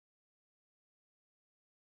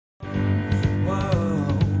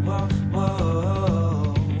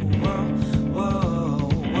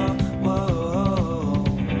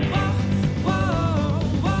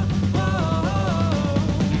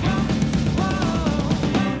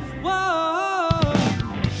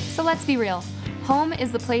let's be real. Home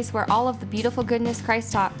is the place where all of the beautiful goodness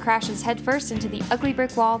Christ taught crashes headfirst into the ugly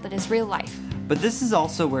brick wall that is real life. But this is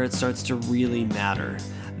also where it starts to really matter.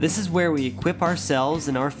 This is where we equip ourselves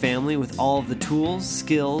and our family with all of the tools,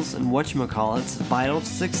 skills, and whatchamacallits vital to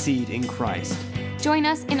succeed in Christ. Join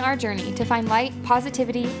us in our journey to find light,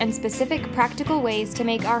 positivity, and specific practical ways to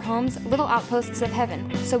make our homes little outposts of heaven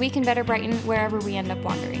so we can better brighten wherever we end up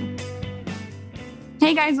wandering.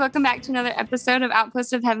 Hey guys, welcome back to another episode of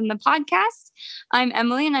Outpost of Heaven, the podcast. I'm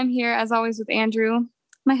Emily and I'm here as always with Andrew,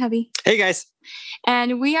 my hubby. Hey guys.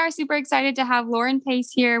 And we are super excited to have Lauren Pace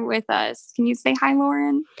here with us. Can you say hi,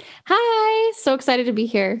 Lauren? Hi. So excited to be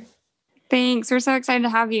here. Thanks. We're so excited to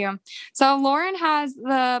have you. So Lauren has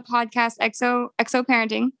the podcast Exo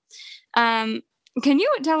Parenting. Can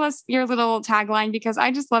you tell us your little tagline? Because I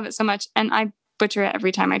just love it so much and I butcher it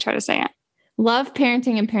every time I try to say it. Love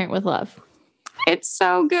parenting and parent with love. It's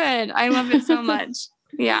so good. I love it so much.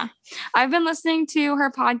 Yeah. I've been listening to her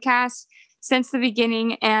podcast since the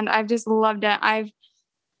beginning and I've just loved it. I've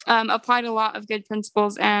applied a lot of good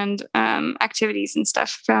principles and activities and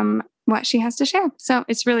stuff from what she has to share. So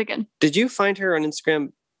it's really good. Did you find her on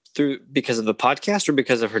Instagram because of the podcast or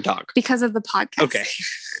because of her dog? Because of the podcast. Okay.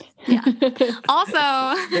 Yeah.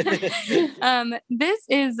 Also, this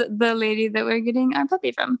is the lady that we're getting our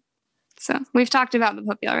puppy from. So we've talked about the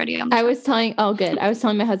puppy already. I was telling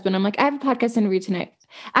my husband, I'm like, I have a podcast interview tonight.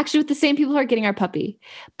 Actually, with the same people who are getting our puppy.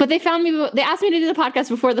 But they asked me to do the podcast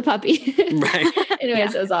before the puppy. Right.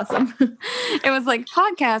 Anyways, It was awesome. It was like,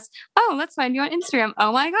 podcast. Oh, let's find you on Instagram.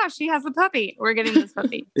 Oh my gosh, she has a puppy. We're getting this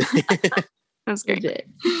puppy. That was great.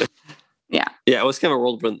 Yeah. Yeah, it was kind of a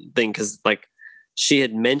whirlwind thing because like she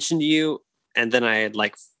had mentioned you and then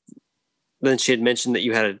then she had mentioned that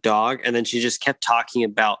you had a dog and then she just kept talking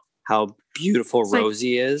about how beautiful it's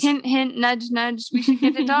Rosie is. Hint, hint, nudge, nudge. We should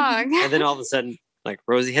get a dog. And then all of a sudden, like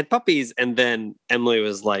Rosie had puppies, and then Emily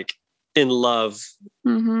was like in love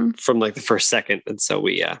from like the first second, and so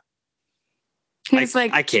we. He's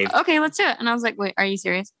like, I caved. Okay, let's do it. And I was like, wait, are you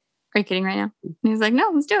serious? Are you kidding right now? And he's like,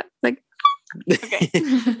 no, let's do it. Like, okay.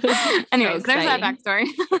 Anyways, there's that backstory.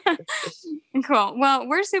 Cool. Well,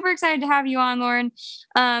 we're super excited to have you on, Lauren.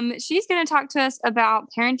 She's going to talk to us about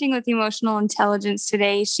parenting with emotional intelligence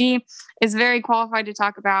today. She is very qualified to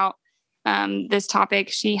talk about this topic.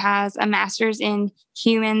 She has a master's in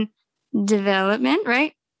human development,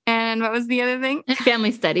 right? And what was the other thing?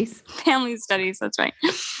 Family studies. Family studies. That's right.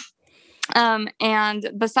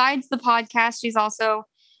 And besides the podcast, she's also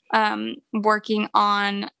working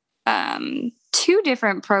on two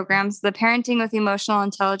different programs, the Parenting with Emotional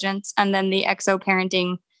Intelligence and then the Exo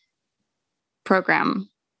Parenting program,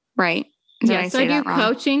 right? So I do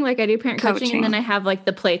coaching, like I do parent coaching, and then I have like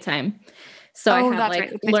the playtime. So I have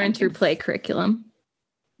like learn through play curriculum.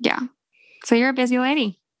 Yeah. So you're a busy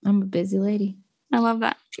lady. I'm a busy lady. I love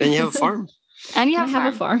that. And you have a farm. And you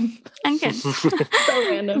have a farm. And kids. So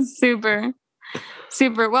random.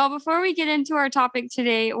 Super. Well, before we get into our topic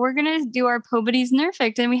today, we're going to do our Pobities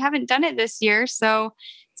Nerfect, and we haven't done it this year, so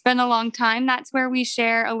it's been a long time. That's where we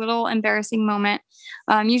share a little embarrassing moment,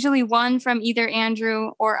 usually one from either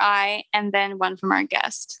Andrew or I, and then one from our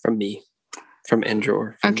guest. From me. From Andrew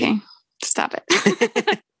or from Okay. me. Stop it.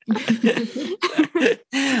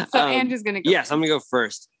 So Andrew's going to go. Yes, I'm going to go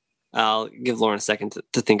first. I'll give Lauren a second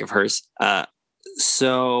to think of hers.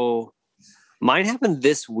 So mine happened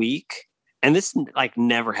this week. And this like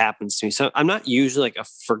never happens to me. So I'm not usually like a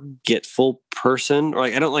forgetful person, or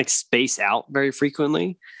like I don't like space out very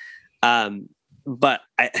frequently. But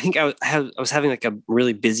I think I was having like a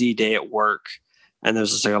really busy day at work, and there was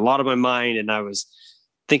just like a lot on my mind, and I was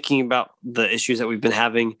thinking about the issues that we've been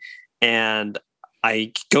having. And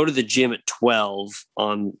I go to the gym at 12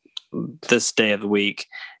 on this day of the week,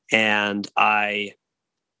 and I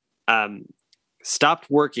stopped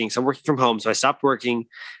working. So I'm working from home. So I stopped working.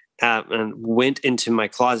 And went into my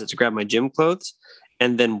closet to grab my gym clothes,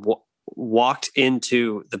 and then walked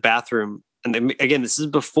into the bathroom. And then, again, this is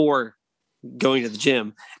before going to the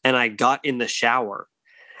gym. And I got in the shower,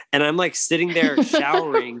 and I'm like sitting there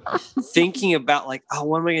showering, thinking about like, oh,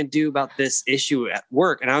 what am I going to do about this issue at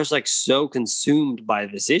work? And I was like so consumed by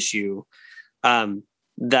this issue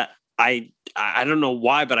that I don't know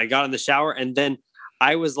why, but I got in the shower, and then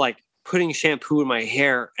I was like putting shampoo in my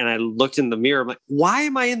hair, and I looked in the mirror. I'm like, why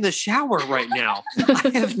am I in the shower right now? I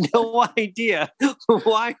have no idea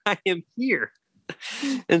why I am here.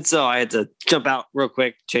 And so I had to jump out real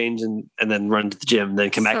quick, change, and then run to the gym, and then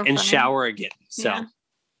come back and shower again. So yeah.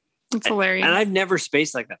 It's hilarious. And I've never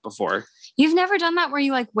spaced like that before. You've never done that where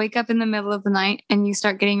you like wake up in the middle of the night and you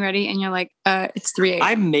start getting ready and you're like, it's 3 a.m.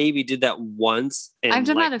 I maybe did that once in I've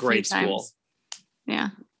done like that a grade few times. school. Yeah.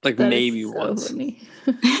 Like That maybe so once. Funny.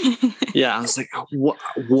 Yeah, I was like,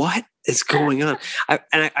 what is going on?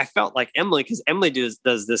 I felt like Emily, because Emily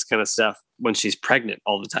does this kind of stuff when she's pregnant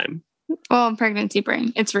all the time. Well, pregnancy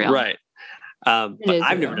brain, it's real. Right. But I've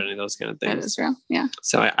real. never done any of those kind of things. That is real. Yeah.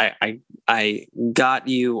 So I got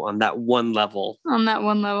you on that one level. On that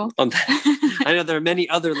one level. I know there are many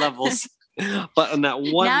other levels, but on that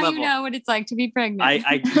one now level. You know what it's like to be pregnant.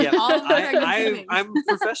 I'm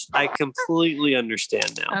professional. I completely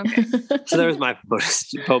understand now. Okay. So there's my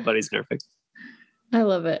Po Buddies Nerfing. I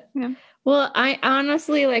love it. Yeah. Well, I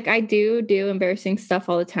honestly, like, I do embarrassing stuff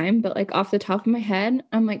all the time, but like off the top of my head,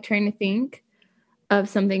 I'm like trying to think of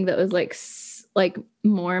something that was like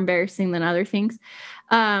more embarrassing than other things.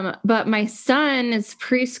 But my son is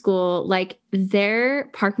preschool, like their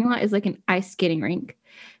parking lot is like an ice skating rink.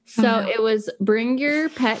 So it was bring your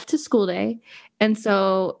pet to school day. And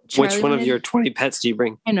so Charlie, which one of your 20 pets do you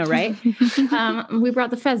bring? I know, right? We brought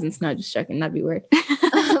the pheasants. No, just joking. That'd be weird.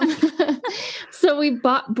 So we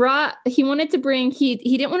he wanted to bring, he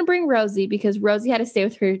didn't want to bring Rosie because Rosie had to stay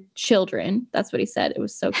with her children. That's what he said. It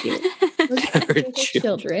was so cute. Her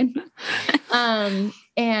children.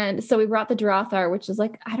 And so we brought the Drothar, which is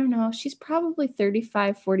like, I don't know, she's probably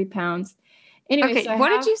 35, 40 pounds. Anyway, okay, so what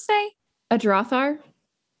did you say? A Drothar.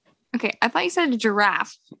 Okay, I thought you said a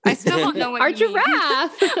giraffe. I still don't know what Our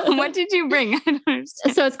giraffe. What did you bring? I don't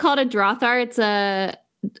understand. So it's called a Drothar. It's a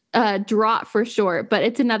Draught for short, but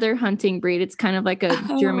it's another hunting breed. It's kind of like a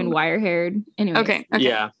German wire-haired. Anyway. Okay.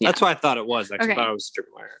 Yeah, that's what I thought it was. Actually, I thought it was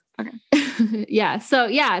German wire. Okay. Yeah. So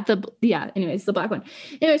anyways, the black one.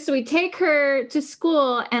 Anyway, so we take her to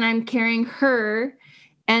school, and I'm carrying her,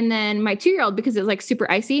 and then my 2-year-old because it's like super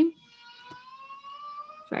icy.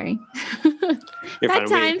 Sorry. That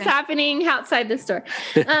time's happening outside the store.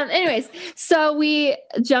 Anyways, so we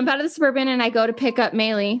jump out of the Suburban and I go to pick up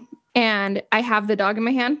Maylee and I have the dog in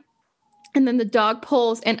my hand and then the dog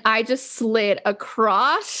pulls and I just slid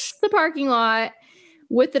across the parking lot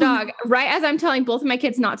with the dog right as I'm telling both of my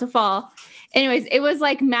kids not to fall. Anyways, it was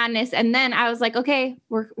like madness. And then I was like, okay,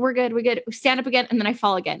 we're good. We stand up again. And then I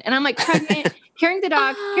fall again. And I'm like pregnant, carrying the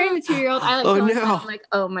dog, carrying the 2-year-old. I like, I'm like,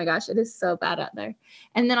 oh my gosh, it is so bad out there.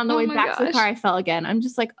 And then on the way back to the car, I fell again. I'm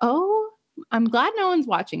just like, oh, I'm glad no one's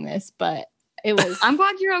watching this, but it was. I'm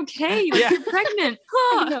glad you're okay. You're pregnant.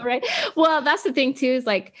 I know, right? Well, that's the thing too, is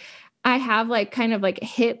like, I have like kind of like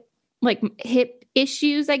hip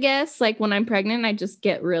issues, I guess. Like when I'm pregnant, I just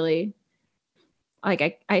get really,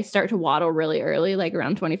 like I start to waddle really early, like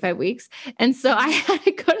around 25 weeks. And so I had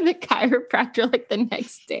to go to the chiropractor like the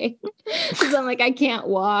next day because I'm like, I can't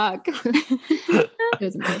walk. It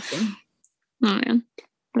was embarrassing. Oh man,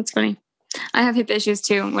 that's funny. I have hip issues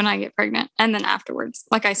too when I get pregnant and then afterwards.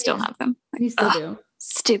 Like I still have them. Like, you still do.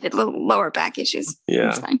 Stupid little lower back issues. Yeah.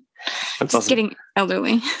 It's fine. That's just awesome. Getting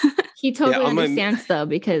elderly. He totally understands though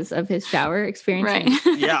because of his shower experience.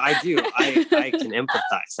 Right. Yeah, I do. I can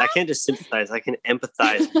empathize. I can't just sympathize. I can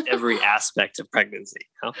empathize with every aspect of pregnancy.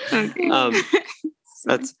 You know?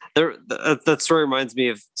 Okay. That story reminds me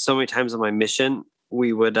of so many times on my mission.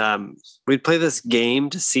 We'd play this game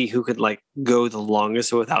to see who could like go the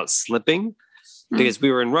longest without slipping, because we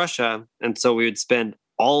were in Russia, and so we would spend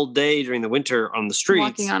all day during the winter on the streets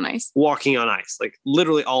walking on ice, like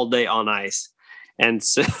literally all day on ice. And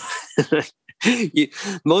so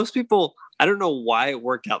most people, I don't know why it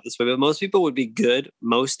worked out this way, but most people would be good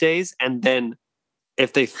most days. And then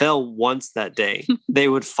if they fell once that day, they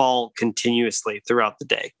would fall continuously throughout the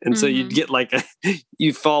day. And so you'd get like,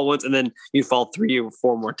 you fall once and then you fall 3 or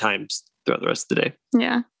 4 more times throughout the rest of the day.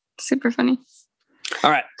 Yeah. Super funny.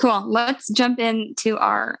 All right. Cool. Let's jump into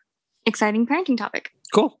our exciting parenting topic.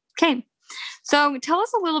 Cool. Okay. So tell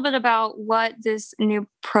us a little bit about what this new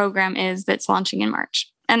program is that's launching in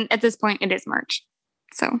March. And at this point, it is March.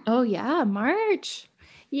 So. Oh, yeah. March.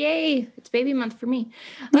 Yay. It's baby month for me.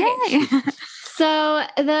 Okay. Yay. So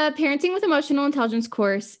the Parenting with Emotional Intelligence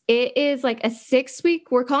course, it is like a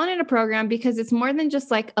 6-week, we're calling it a program because it's more than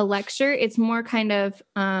just like a lecture. It's more kind of,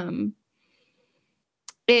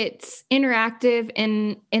 it's interactive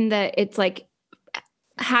in that it's like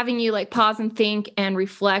having you like pause and think and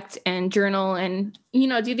reflect and journal and, you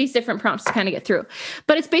know, do these different prompts to kind of get through.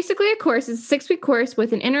 But it's basically a course. It's a 6-week course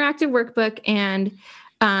with an interactive workbook. And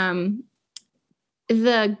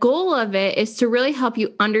the goal of it is to really help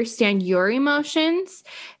you understand your emotions,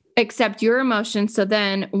 accept your emotions. So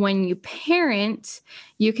then when you parent,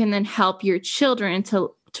 you can then help your children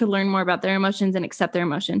to to learn more about their emotions and accept their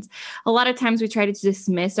emotions. A lot of times we try to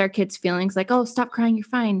dismiss our kids' feelings like, oh, stop crying, you're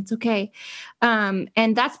fine, it's okay.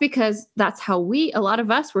 And that's because that's how a lot of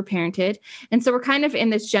us were parented. And so we're kind of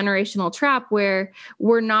in this generational trap where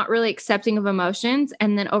we're not really accepting of emotions.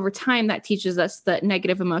 And then over time, that teaches us that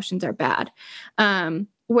negative emotions are bad.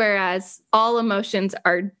 Whereas all emotions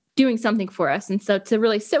are doing something for us. And so to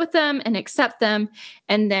really sit with them and accept them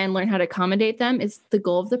and then learn how to accommodate them is the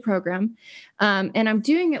goal of the program. And I'm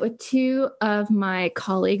doing it with two of my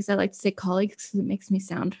colleagues. I like to say colleagues because it makes me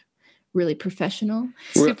sound really professional.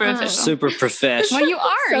 Super official. Super professional. Well, you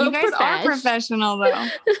are. So you guys are professional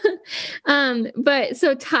though. But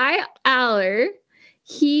so Ty Aller,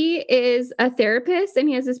 he is a therapist and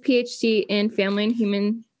he has his PhD in family and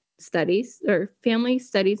human studies or family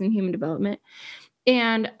studies and human development.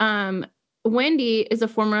 And Wendy is a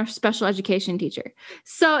former special education teacher.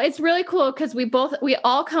 So it's really cool because we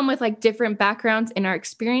all come with like different backgrounds in our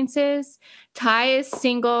experiences. Ty is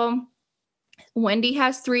single. Wendy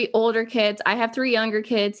has 3 older kids. I have 3 younger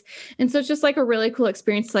kids. And so it's just like a really cool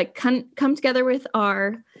experience to like come together with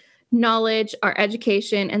our knowledge, our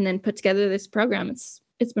education, and then put together this program.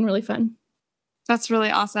 It's been really fun. That's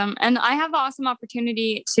really awesome. And I have the awesome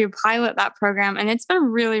opportunity to pilot that program, and it's been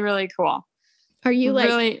really, really cool. Are you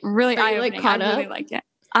like really eye-opening? Like caught up? I really like it.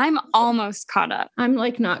 I'm almost caught up. I'm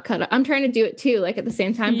like not caught up. I'm trying to do it too, like at the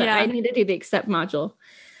same time, but I need to do the accept module.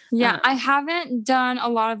 Yeah, I haven't done a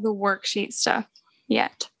lot of the worksheet stuff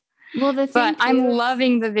yet. Well, but I'm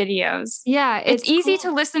loving the videos. Yeah, it's easy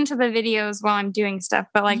to listen to the videos while I'm doing stuff,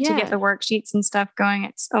 but like to get the worksheets and stuff going,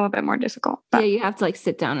 it's a little bit more difficult. But, yeah, you have to like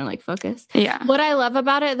sit down and like focus. Yeah. What I love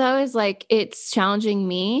about it though is like it's challenging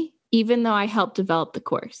me, even though I helped develop the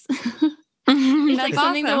course. It's like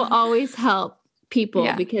something that will always help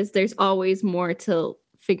people because there's always more to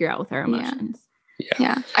figure out with our emotions.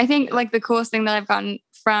 Yeah. I think like the coolest thing that I've gotten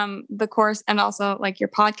from the course and also like your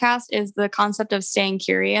podcast is the concept of staying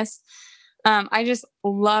curious. I just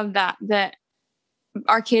love that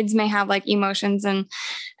our kids may have like emotions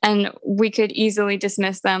and we could easily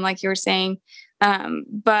dismiss them, like you were saying.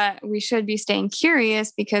 But we should be staying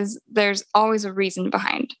curious because there's always a reason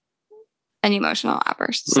behind an emotional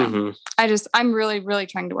outburst. So I'm really, really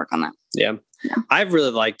trying to work on that. Yeah. I've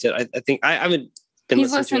really liked it. I think I haven't been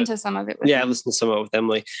He's listened to some of it. I listened to some of it with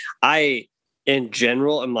Emily. I, in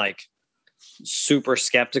general, am like super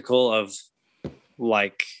skeptical of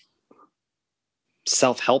like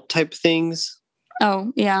self-help type things.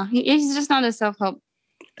 Oh yeah. He's just not a self-help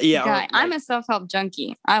guy. I'm a self-help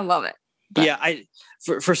junkie. I love it. But. Yeah.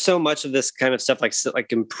 For so much of this kind of stuff,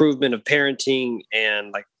 like improvement of parenting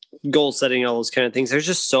and like goal setting, all those kind of things, there's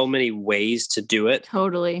just so many ways to do it.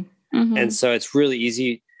 Totally. And so it's really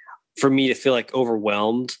easy for me to feel like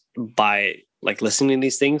overwhelmed by like listening to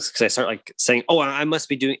these things because I start like saying, oh, I must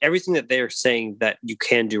be doing everything that they're saying that you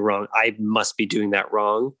can do wrong. I must be doing that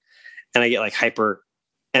wrong. And I get like hyper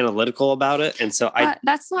analytical about it. And so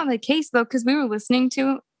that's not the case though, because we were listening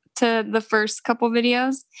to the first couple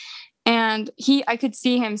videos and I could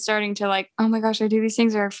see him starting to like, oh my gosh, I do these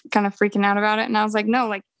things, or kind of freaking out about it. And I was like, no,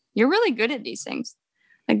 like you're really good at these things.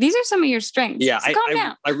 Like these are some of your strengths. Yeah, so calm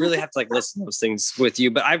down. I really have to like listen to those things with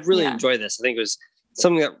you, but I've really enjoyed this. I think it was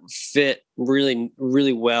something that fit really,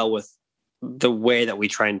 really well with the way that we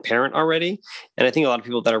try and parent already. And I think a lot of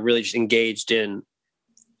people that are really just engaged in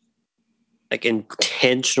like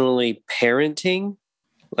intentionally parenting,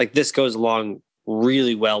 like this goes along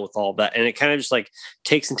really well with all of that. And it kind of just like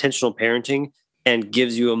takes intentional parenting and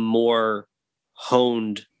gives you a more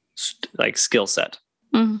honed like skill set.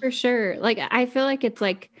 For sure. Like, I feel like it's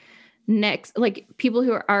like next, like people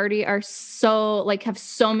who are so like have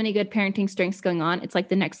so many good parenting strengths going on. It's like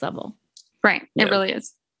the next level. Right. It really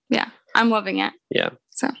is. Yeah. I'm loving it. Yeah.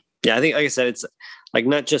 So, yeah, I think, like I said, it's like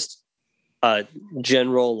not just a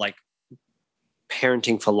general like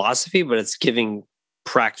parenting philosophy, but it's giving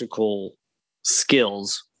practical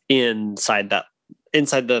skills inside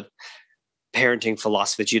the parenting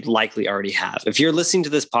philosophy that you'd likely already have. If you're listening to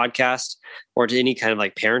this podcast or to any kind of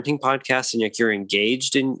like parenting podcast and you're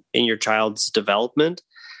engaged in your child's development,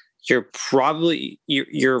 you're probably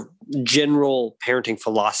your general parenting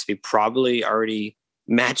philosophy probably already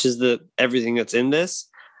matches everything that's in this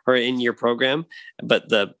or in your program, but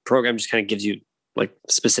the program just kind of gives you like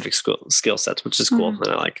specific skill sets, which is cool. And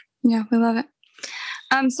I like. Yeah, we love it.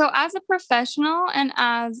 So as a professional and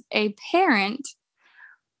as a parent,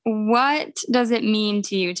 what does it mean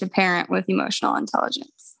to you to parent with emotional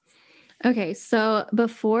intelligence? Okay, so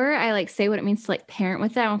before I like say what it means to like parent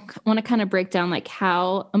with that, I want to kind of break down like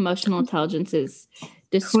how emotional intelligence is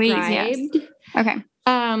described. Please, yes.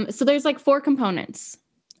 Okay. So there's like 4 components.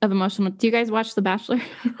 of emotional. Do you guys watch The Bachelor?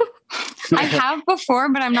 I have before,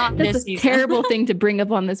 but I'm not That's this a season. terrible thing to bring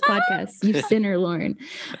up on this podcast. You sinner, Lauren.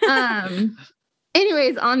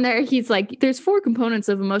 Anyways, on there, he's like, there's 4 components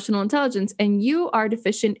of emotional intelligence, and you are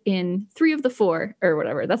deficient in 3 of the 4 or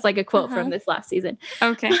whatever. That's like a quote from this last season.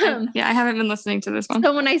 Okay. Yeah, I haven't been listening to this one.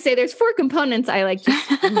 So when I say there's 4 components, I like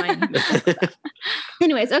just remind you.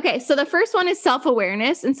 Anyways, okay. So the first one is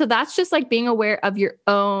self-awareness. And so that's just like being aware of your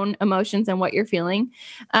own emotions and what you're feeling.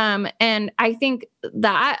 And I think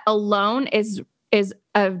that alone is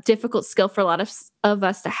a difficult skill for a lot of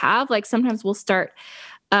us to have. Like sometimes we'll start,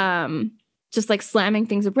 just like slamming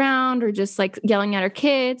things around or just like yelling at our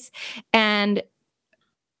kids. And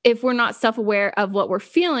if we're not self-aware of what we're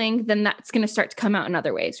feeling, then that's going to start to come out in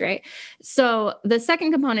other ways, right? So the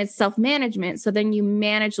second component is self-management. So then you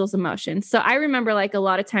manage those emotions. So I remember like a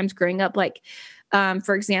lot of times growing up, like,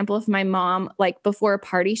 for example, if my mom, like before a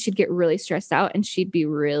party, she'd get really stressed out and she'd be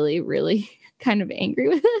really, really kind of angry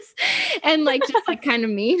with us and like, just like kind of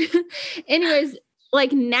mean. Anyways,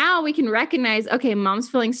 like now we can recognize, okay, mom's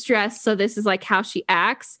feeling stressed. So this is like how she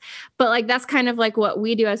acts. But like, that's kind of like what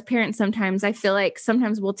we do as parents. Sometimes I feel like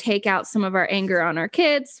sometimes we'll take out some of our anger on our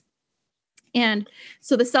kids. And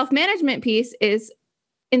so the self-management piece is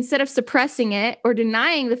instead of suppressing it or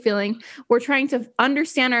denying the feeling, we're trying to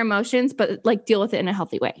understand our emotions, but like deal with it in a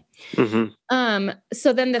healthy way. Mm-hmm.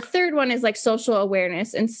 So then the third one is like social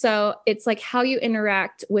awareness. And so it's like how you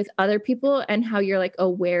interact with other people and how you're like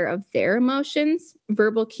aware of their emotions,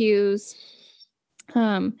 verbal cues.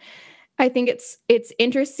 I think it's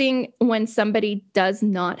interesting when somebody does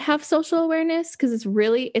not have social awareness, because it's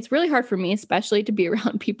really hard for me, especially to be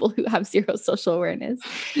around people who have zero social awareness.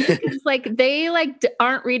 It's like they like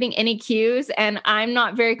aren't reading any cues, and I'm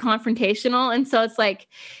not very confrontational, and so it's like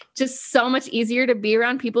just so much easier to be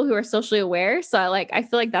around people who are socially aware. So I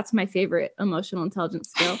feel like that's my favorite emotional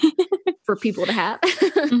intelligence skill for people to have.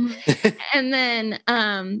 Mm-hmm. And then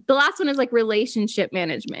the last one is like relationship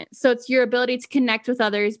management. So it's your ability to connect with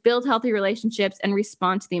others, build healthy relationships, and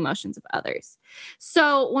respond to the emotions of others.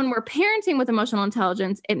 So when we're parenting with emotional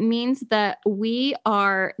intelligence, it means that we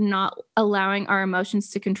are not allowing our emotions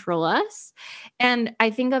to control us. And I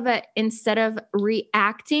think of it instead of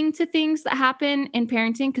reacting to things that happen in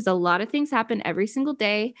parenting, because a lot of things happen every single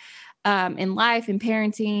day in life, in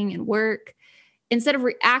parenting and work. Instead of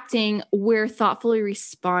reacting, we're thoughtfully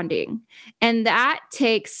responding. And that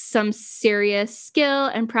takes some serious skill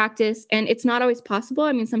and practice. And it's not always possible.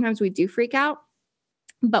 I mean, sometimes we do freak out.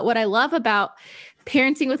 But what I love about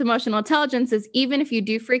parenting with emotional intelligence is even if you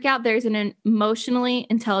do freak out, there's an emotionally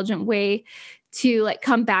intelligent way to like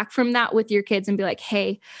come back from that with your kids and be like,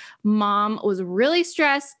 hey, mom was really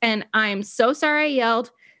stressed and I'm so sorry I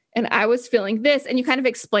yelled and I was feeling this. And you kind of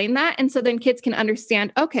explain that. And so then kids can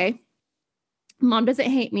understand, okay, mom doesn't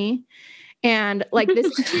hate me. And like,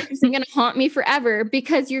 this isn't going to haunt me forever,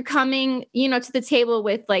 because you're coming, to the table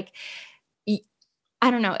with like, I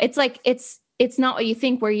don't know. It's like, it's not what you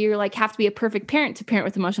think, where you're like, have to be a perfect parent to parent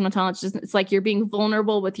with emotional intelligence. It's like, you're being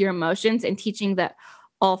vulnerable with your emotions and teaching that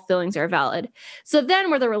all feelings are valid. So then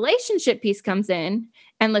where the relationship piece comes in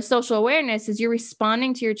and the social awareness is you're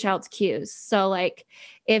responding to your child's cues. So like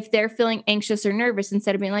if they're feeling anxious or nervous,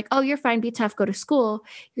 instead of being like, oh, you're fine, be tough, go to school,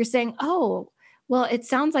 you're saying, oh, well, it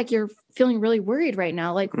sounds like you're feeling really worried right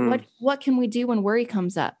now. Like what can we do when worry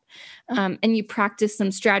comes up? And you practice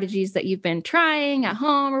some strategies that you've been trying at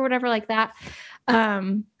home or whatever like that.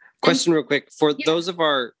 Question real quick for those of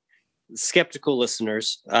our skeptical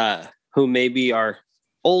listeners who maybe are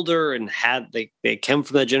older and they come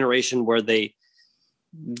from that generation where they,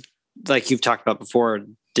 like you've talked about before,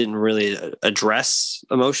 didn't really address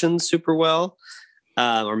emotions super well.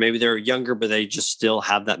 Or maybe they're younger, but they just still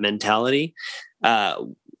have that mentality.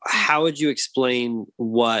 How would you explain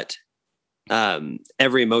what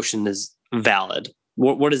every emotion is valid?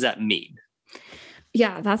 What does that mean?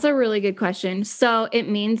 Yeah, that's a really good question. So it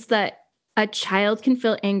means that a child can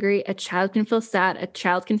feel angry, a child can feel sad, a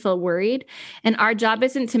child can feel worried. And our job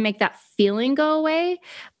isn't to make that feeling go away,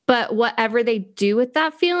 but whatever they do with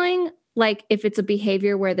that feeling, like if it's a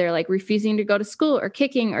behavior where they're like refusing to go to school or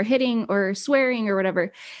kicking or hitting or swearing or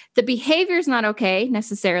whatever, the behavior is not okay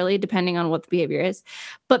necessarily, depending on what the behavior is,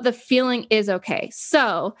 but the feeling is okay.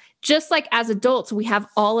 So just like as adults, we have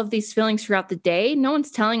all of these feelings throughout the day. No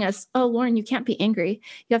one's telling us, oh, Lauren, you can't be angry.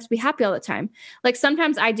 You have to be happy all the time. Like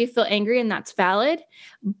sometimes I do feel angry and that's valid,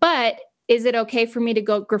 but is it okay for me to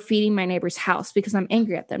go graffiti my neighbor's house because I'm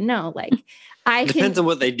angry at them? No, like depends on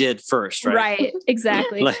what they did first, right? Right,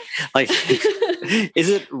 exactly. like is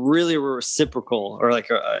it really reciprocal or like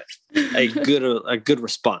a good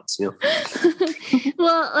response?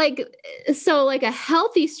 Well, so a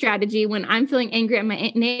healthy strategy when I'm feeling angry at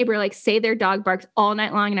my neighbor, like say their dog barks all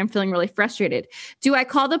night long and I'm feeling really frustrated. Do I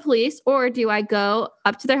call the police or do I go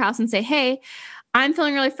up to their house and say, hey, I'm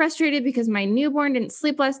feeling really frustrated because my newborn didn't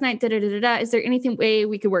sleep last night. Is there anything way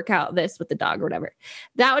we could work out this with the dog or whatever?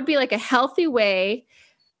 That would be like a healthy way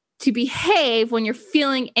to behave when you're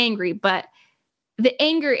feeling angry, but the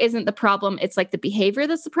anger isn't the problem. It's like the behavior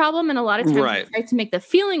that's the problem. And a lot of times we try to make the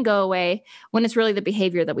feeling go away when it's really the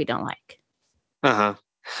behavior that we don't like. Uh-huh.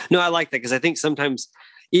 No, I like that because I think sometimes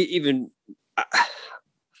even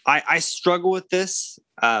I struggle with this,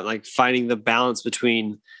 like finding the balance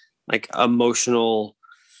between like emotional,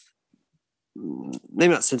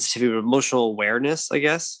 maybe not sensitivity, but emotional awareness, I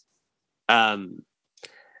guess. And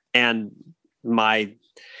my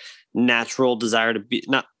natural desire to be,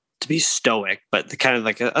 not to be stoic, but the kind of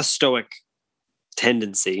like a stoic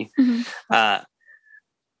tendency. Mm-hmm.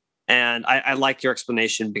 And I like your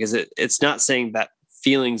explanation because it's not saying that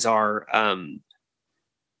feelings are, I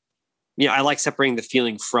like separating the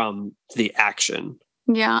feeling from the action.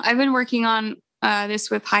 Yeah. I've been working on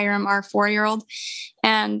this with Hiram, our 4-year-old,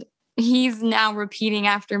 and he's now repeating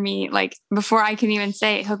after me, like before I can even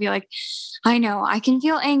say it, he'll be like, I know I can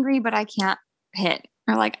feel angry, but I can't hit.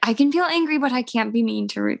 Or like, I can feel angry, but I can't be mean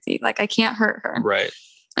to Ruthie. Like, I can't hurt her. Right.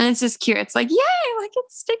 And it's just cute. It's like, yay, like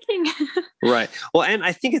it's sticking. Right. Well, and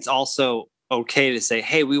I think it's also okay to say,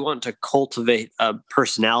 hey, we want to cultivate a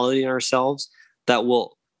personality in ourselves that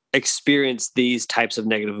will experience these types of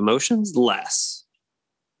negative emotions less.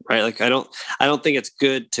 Right. Like, I don't think it's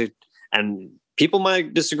good to, and people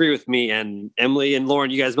might disagree with me, and Emily and Lauren,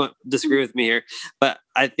 you guys might disagree with me here, but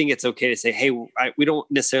I think it's okay to say, hey, we don't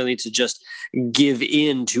necessarily need to just give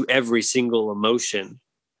in to every single emotion.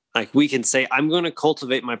 Like we can say, I'm going to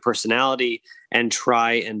cultivate my personality and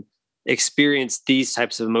try and experience these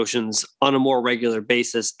types of emotions on a more regular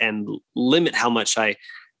basis and limit how much I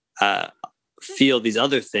feel these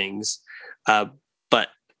other things. But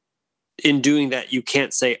in doing that, you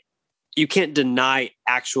can't deny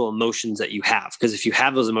actual emotions that you have, because if you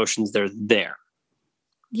have those emotions, they're there.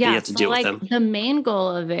 Yeah. You have to deal with them. The main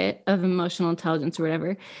goal of emotional intelligence or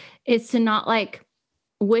whatever, is to not like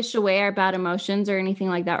wish away our bad emotions or anything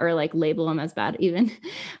like that, or like label them as bad even.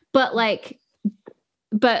 But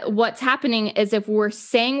what's happening is if we're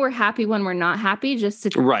saying we're happy when we're not happy, just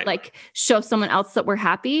to like show someone else that we're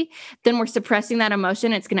happy, then we're suppressing that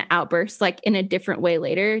emotion. It's going to outburst like in a different way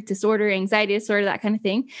later, disorder, anxiety disorder, that kind of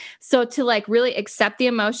thing. So to like really accept the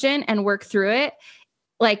emotion and work through it,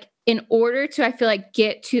 like in order to, I feel like,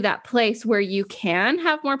 get to that place where you can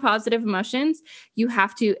have more positive emotions, you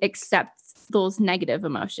have to accept those negative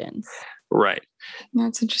emotions. Right.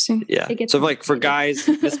 That's interesting. Yeah. So like for guys,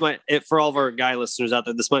 for all of our guy listeners out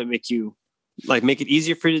there, this might make it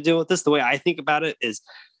easier for you to deal with this. The way I think about it is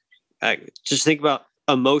just think about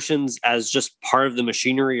emotions as just part of the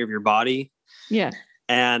machinery of your body. Yeah.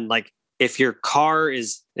 And like, if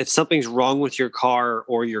something's wrong with your car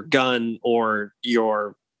or your gun or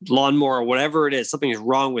your lawnmower or whatever it is, something is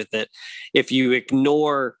wrong with it. If you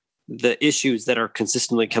ignore the issues that are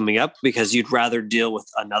consistently coming up because you'd rather deal with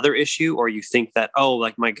another issue, or you think that, oh,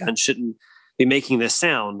 like my gun shouldn't be making this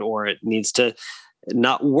sound, or it needs to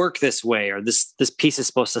not work this way, or this piece is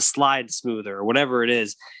supposed to slide smoother, or whatever it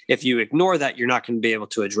is. If you ignore that, you're not going to be able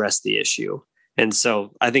to address the issue. And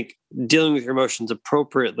so I think dealing with your emotions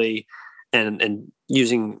appropriately and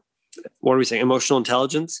using, what are we saying, emotional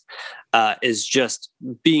intelligence is just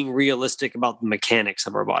being realistic about the mechanics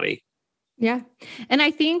of our body. Yeah. And I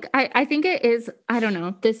think it is, I don't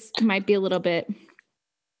know, this might be a little bit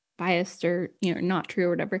biased or, not true or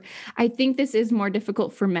whatever. I think this is more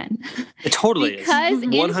difficult for men. It totally because is.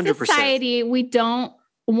 100%. In society, we don't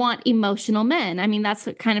want emotional men. I mean, that's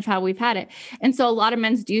kind of how we've had it. And so a lot of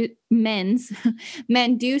men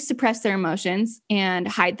do suppress their emotions and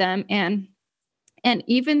hide them. And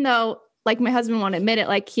even though, like, my husband won't admit it,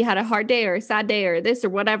 like he had a hard day or a sad day or this or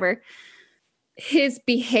whatever, his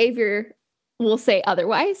behavior will say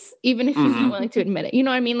otherwise, even if he's not willing to admit it. You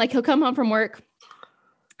know what I mean? Like he'll come home from work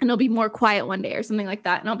and he'll be more quiet one day or something like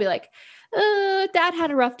that. And I'll be like, Dad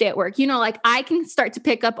had a rough day at work. Like I can start to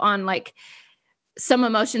pick up on like some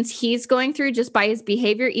emotions he's going through just by his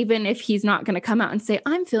behavior, even if he's not going to come out and say,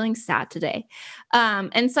 I'm feeling sad today.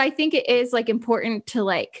 And so I think it is like important to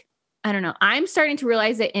like, I don't know, I'm starting to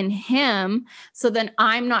realize it in him. So then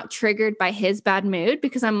I'm not triggered by his bad mood,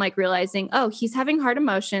 because I'm like realizing, oh, he's having hard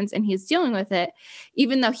emotions and he's dealing with it,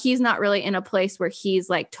 even though he's not really in a place where he's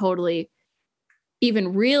like totally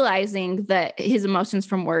even realizing that his emotions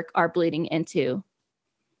from work are bleeding into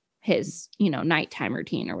his, nighttime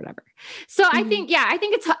routine or whatever. So I think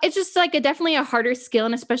it's just like definitely a harder skill.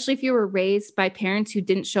 And especially if you were raised by parents who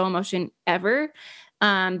didn't show emotion ever,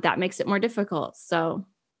 that makes it more difficult. So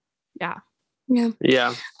yeah.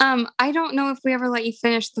 Yeah. I don't know if we ever let you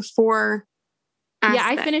finish the 4 aspects.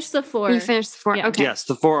 Yeah, I finished the 4. You finished the 4. Yeah. Okay. Yes,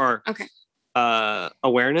 the 4 are okay.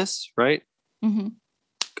 Awareness, right? Mm-hmm.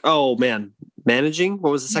 Oh man, managing.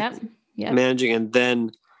 What was the second? Yep. Managing, and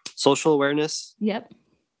then social awareness. Yep.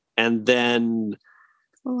 And then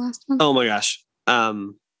the last one. Oh my gosh, I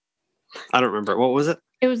don't remember. What was it?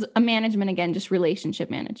 It was a management again, just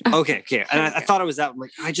relationship management. Okay. And I thought it was that. I'm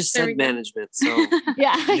like, I just said management, so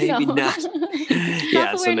yeah, maybe not.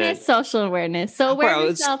 Self-awareness, social awareness. So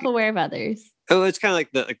awareness, self-aware of others. Oh, it's kind of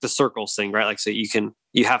like the circles thing, right? Like, so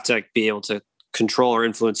you have to be able to control or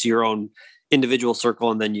influence your own individual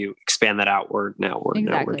circle, and then you expand that outward and outward.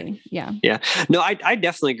 Exactly. And outward. Yeah. No, I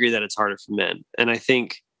definitely agree that it's harder for men, and I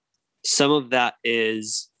think some of that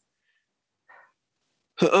is,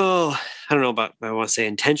 I don't know about, I want to say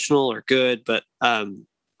intentional or good, but I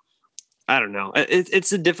don't know.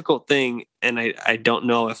 It's a difficult thing, and I don't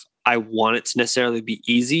know if I want it to necessarily be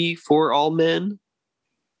easy for all men.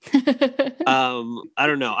 I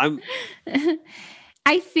don't know.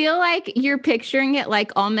 I feel like you're picturing it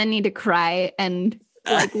like all men need to cry and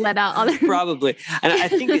like let out other. Probably. And I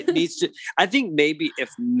think it needs to, I think maybe if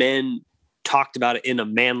men talked about it in a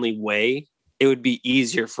manly way, it would be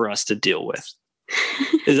easier for us to deal with.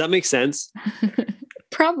 Does that make sense?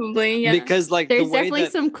 Probably, yeah. Because like there's definitely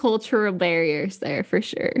some cultural barriers there for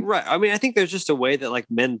sure. Right. I mean, I think there's just a way that like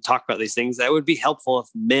men talk about these things that would be helpful if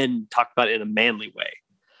men talk about it in a manly way.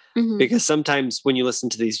 Mm-hmm. Because sometimes when you listen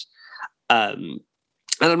to these,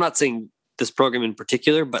 and I'm not saying this program in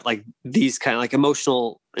particular, but like these kind of like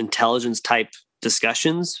emotional intelligence type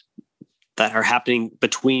discussions that are happening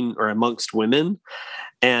between or amongst women.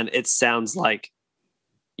 And it sounds like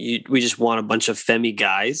we just want a bunch of femi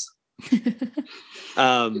guys.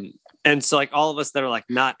 And so like all of us that are like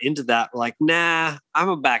not into that, we're like, nah, I'm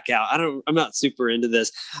gonna back out. I'm not super into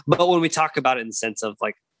this. But when we talk about it in the sense of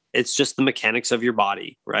like, it's just the mechanics of your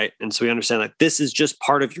body, right? And so we understand like this is just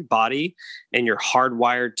part of your body, and you're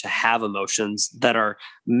hardwired to have emotions that are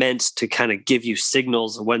meant to kind of give you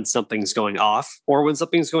signals when something's going off or when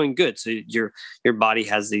something's going good. So your body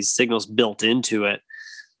has these signals built into it,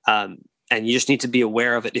 and you just need to be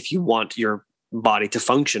aware of it if you want your body to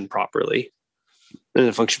function properly and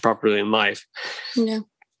to function properly in life. Yeah,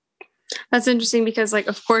 that's interesting because, like,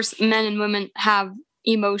 of course, men and women have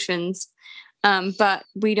emotions. But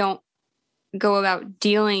we don't go about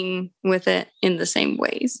dealing with it in the same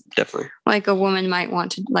ways. Definitely. Like a woman might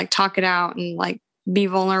want to like talk it out and like be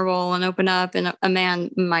vulnerable and open up, and a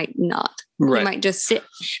man might not. Right. He might just sit.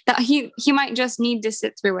 He might just need to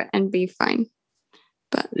sit through it and be fine.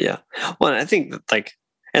 But yeah, well, I think that like,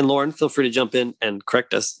 and Lauren, feel free to jump in and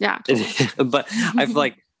correct us. Yeah. But I feel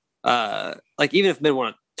like even if men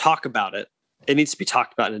want to talk about it, it needs to be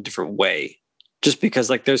talked about in a different way. Just because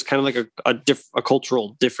like there's kind of like a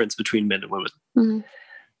cultural difference between men and women.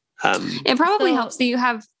 Mm-hmm. It probably helps that you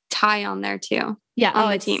have Ty on there too. Yeah, on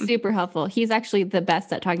the team. Super helpful. He's actually the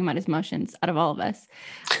best at talking about his emotions out of all of us.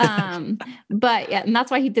 But yeah, and that's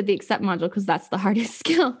why he did the accept module, because that's the hardest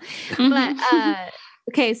skill. Mm-hmm. But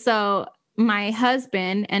okay, so my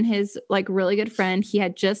husband and his like really good friend, he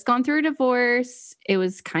had just gone through a divorce. It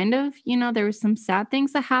was kind of, there was some sad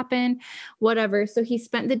things that happened, whatever. So he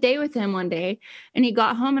spent the day with him one day, and he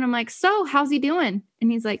got home and I'm like, so how's he doing?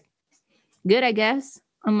 And he's like, good, I guess.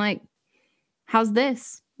 I'm like, how's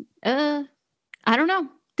this? I don't know.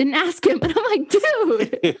 Didn't ask him. And I'm like,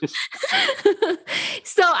 dude.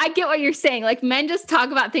 So I get what you're saying. Like men just talk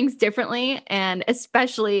about things differently. And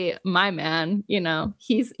especially my man,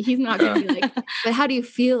 he's not going to be like, but how do you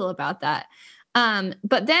feel about that?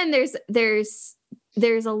 But then there's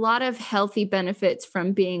a lot of healthy benefits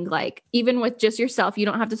from being like, even with just yourself, you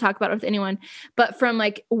don't have to talk about it with anyone, but from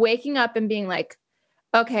like waking up and being like,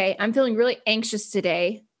 okay, I'm feeling really anxious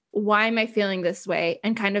today. Why am I feeling this way?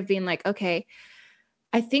 And kind of being like, okay,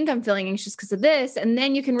 I think I'm feeling anxious because of this. And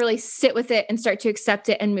then you can really sit with it and start to accept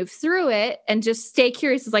it and move through it and just stay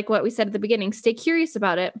curious. Is like what we said at the beginning, stay curious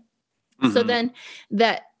about it. Mm-hmm. So then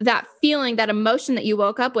that feeling, that emotion that you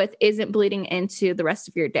woke up with isn't bleeding into the rest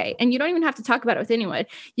of your day. And you don't even have to talk about it with anyone.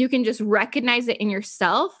 You can just recognize it in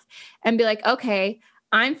yourself and be like, okay,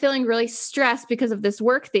 I'm feeling really stressed because of this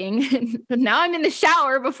work thing. But now I'm in the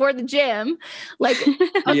shower before the gym. Like,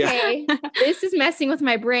 okay, this is messing with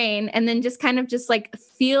my brain. And then just kind of just like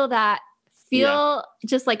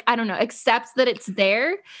just like, I don't know, accept that it's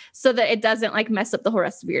there so that it doesn't like mess up the whole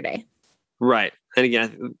rest of your day. Right. And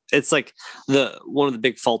again, it's like one of the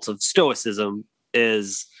big faults of Stoicism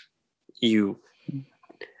is you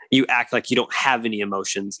act like you don't have any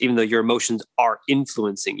emotions, even though your emotions are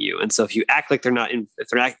influencing you. And so if you act like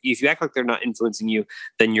if you act like they're not influencing you,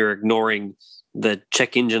 then you're ignoring the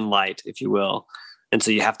check engine light, if you will. And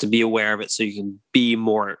so you have to be aware of it so you can be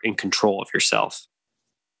more in control of yourself.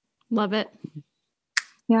 Love it.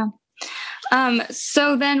 Yeah.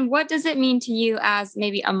 So then what does it mean to you as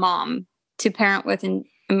maybe a mom to parent with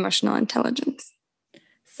emotional intelligence?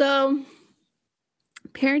 So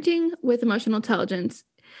parenting with emotional intelligence,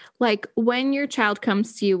 like when your child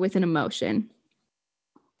comes to you with an emotion,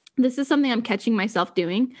 this is something I'm catching myself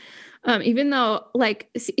doing. Even though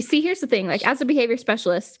here's the thing, like as a behavior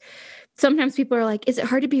specialist, sometimes people are like, is it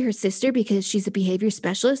hard to be her sister because she's a behavior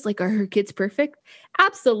specialist? Like, are her kids perfect?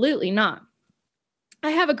 Absolutely not. I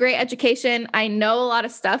have a great education. I know a lot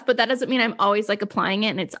of stuff, but that doesn't mean I'm always like applying it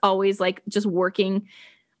and it's always like just working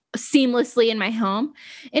seamlessly in my home.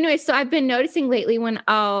 Anyway, so I've been noticing lately when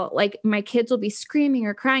my kids will be screaming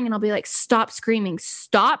or crying and I'll be like, stop screaming,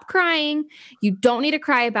 stop crying. You don't need to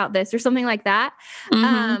cry about this or something like that.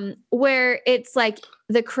 Mm-hmm. Where it's like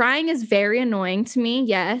the crying is very annoying to me.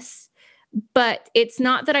 Yes. But it's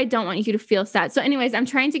not that I don't want you to feel sad. So anyways, I'm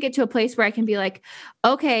trying to get to a place where I can be like,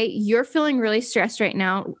 okay, you're feeling really stressed right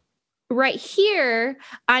now. Right here,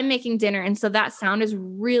 I'm making dinner. And so that sound is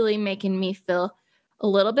really making me feel a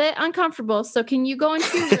little bit uncomfortable. So can you go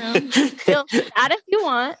into your room, feel sad if you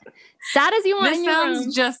want, sad as you want in your room. This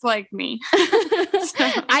sounds just like me.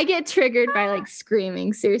 I get triggered by like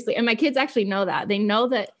screaming, seriously. And my kids actually know that. They know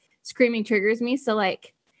that screaming triggers me. So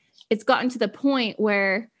like, it's gotten to the point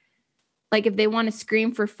where like if they want to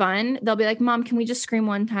scream for fun, they'll be like, Mom, can we just scream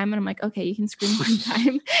one time? And I'm like, okay, you can scream one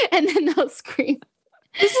time. And then they'll scream.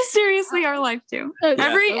 This is seriously our life too. Yeah,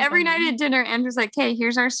 every night at dinner, Andrew's like, "Hey,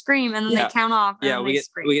 here's our scream," and then they count off. And we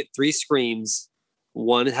get 3 screams.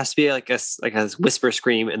 One has to be like a whisper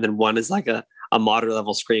scream, and then one is like a moderate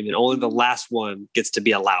level scream, and only the last one gets to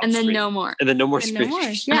be a loud. And then scream. no more. And then no more screams. No more.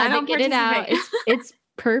 Yeah, I don't get it out. It's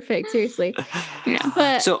perfect, seriously. Yeah.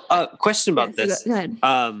 But so, question about this. Go ahead.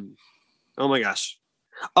 Oh my gosh.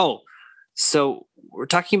 Oh, so we're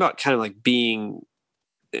talking about kind of like being,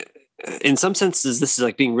 in some senses, this is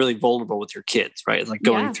like being really vulnerable with your kids, right? It's like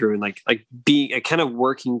going through and like being kind of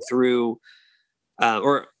working through,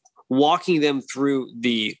 or walking them through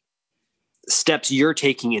the steps you're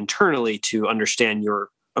taking internally to understand your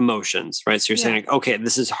emotions, right? So you're saying, like, okay,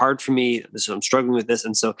 this is hard for me. I'm struggling with this.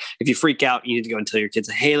 And so if you freak out, you need to go and tell your kids,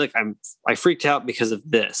 hey, look, I freaked out because of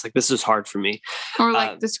this. Like, this is hard for me. Or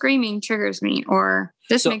like the screaming triggers me, or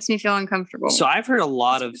this makes me feel uncomfortable. So I've heard a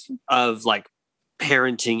lot of like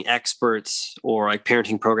parenting experts or like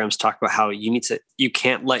parenting programs talk about how you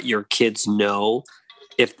can't let your kids know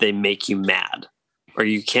if they make you mad, or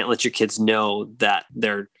you can't let your kids know that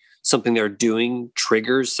something they're doing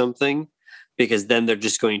triggers something, because then they're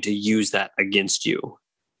just going to use that against you.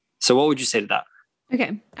 So what would you say to that?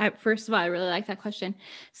 Okay. First of all, I really like that question.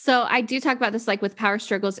 So I do talk about this, like with power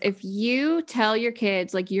struggles. If you tell your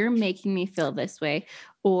kids, like, you're making me feel this way,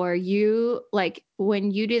 or you like,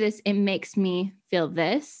 when you do this, it makes me feel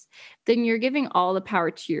this, then you're giving all the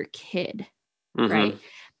power to your kid, right?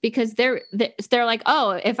 Because they're like,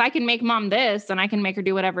 oh, if I can make mom this, then I can make her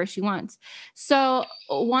do whatever she wants. So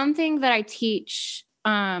one thing that I teach,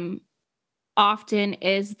 often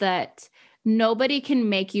is that nobody can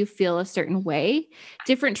make you feel a certain way.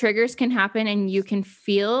 Different triggers can happen and you can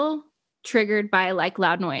feel triggered by like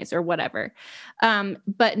loud noise or whatever.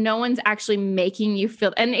 But no one's actually making you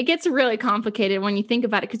feel, and it gets really complicated when you think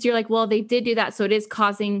about it, because you're like, well, they did do that, so it is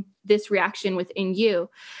causing this reaction within you.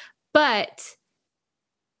 But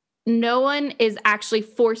no one is actually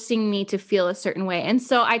forcing me to feel a certain way. And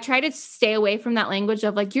so I try to stay away from that language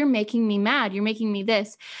of like, you're making me mad, you're making me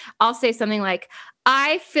this. I'll say something like,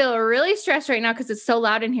 I feel really stressed right now because it's so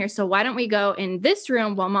loud in here. So why don't we go in this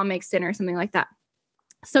room while mom makes dinner or something like that?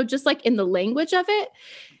 So just like in the language of it,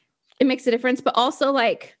 it makes a difference. But also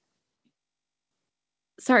like,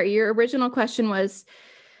 sorry, your original question was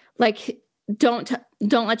like, don't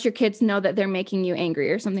let your kids know that they're making you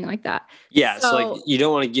angry or something like that. Yeah. So like, you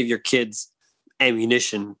don't want to give your kids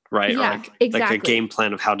ammunition, right? Yeah, or like, exactly. like a game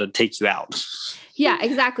plan of how to take you out. Yeah,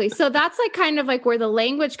 exactly. So that's like kind of like where the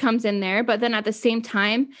language comes in there. But then at the same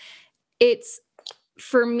time, it's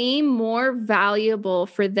for me more valuable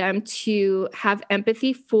for them to have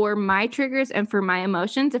empathy for my triggers and for my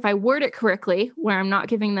emotions. If I word it correctly, where I'm not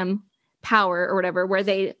giving them power or whatever, where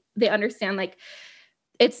they understand like,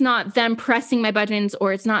 it's not them pressing my buttons,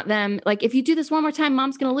 or it's not them like, if you do this one more time,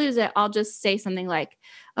 mom's going to lose it. I'll just say something like,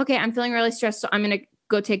 okay, I'm feeling really stressed, so I'm going to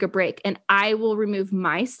go take a break, and I will remove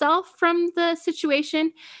myself from the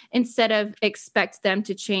situation instead of expect them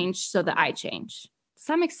to change so that I change. Does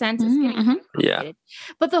that make sense? It's getting complicated.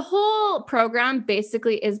 But the whole program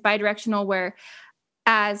basically is bidirectional, where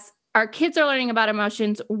as our kids are learning about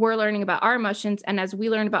emotions, we're learning about our emotions. And as we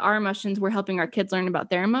learn about our emotions, we're helping our kids learn about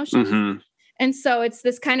their emotions. And so it's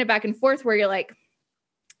this kind of back and forth where you're like,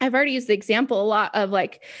 I've already used the example a lot of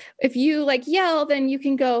like, if you like yell, then you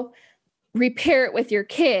can go repair it with your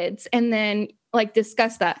kids and then like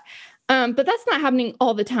discuss that. But that's not happening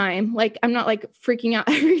all the time. Like, I'm not like freaking out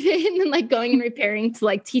every day and then like going and repairing to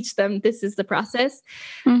like teach them this is the process.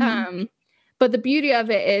 But the beauty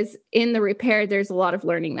of it is in the repair, there's a lot of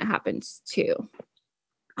learning that happens too.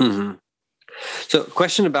 So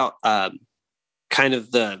question about kind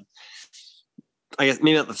of the, I guess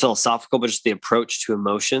maybe not the philosophical, but just the approach to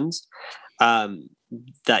emotions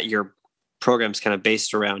that your program's kind of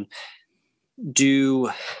based around.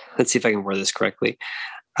 Let's see if I can word this correctly.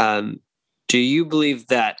 Do you believe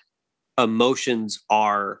that emotions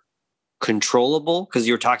are controllable? Because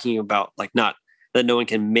you're talking about like not that no one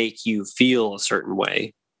can make you feel a certain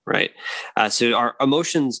way, right? So are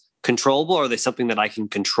emotions controllable? Or are they something that I can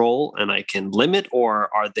control and I can limit?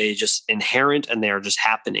 Or are they just inherent and they are just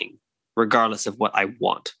happening regardless of what I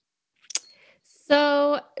want?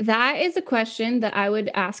 So that is a question that I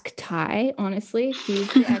would ask Ty, honestly.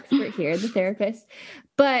 He's the expert here, the therapist.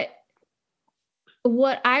 But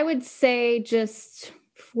what I would say, just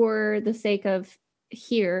for the sake of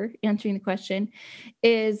here answering the question,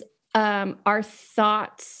 is our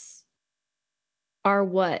thoughts are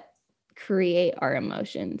what create our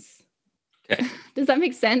emotions. Okay. Does that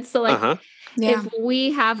make sense? So like if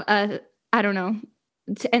we have I don't know,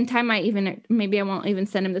 and Ty might even, maybe I won't even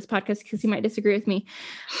send him this podcast because he might disagree with me.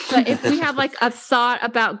 But if we have like a thought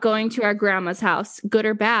about going to our grandma's house, good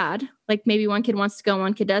or bad, like maybe one kid wants to go,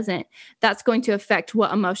 one kid doesn't, that's going to affect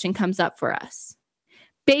what emotion comes up for us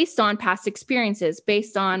based on past experiences,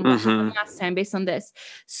 based on what happened last time, based on this.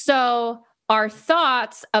 So our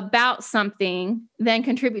thoughts about something then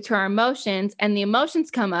contribute to our emotions, and the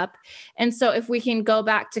emotions come up. And so if we can go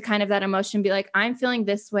back to kind of that emotion, be like, I'm feeling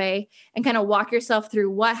this way, and kind of walk yourself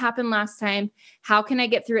through what happened last time, how can I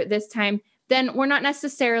get through it this time? Then we're not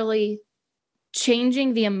necessarily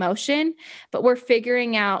changing the emotion, but we're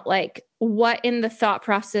figuring out like what in the thought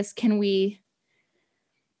process can we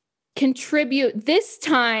contribute this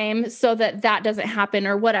time so that that doesn't happen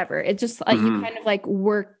or whatever. It just like you kind of like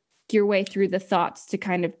work your way through the thoughts to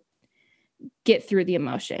kind of get through the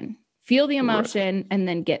emotion, feel the emotion, and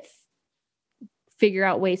then figure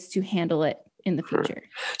out ways to handle it in the future.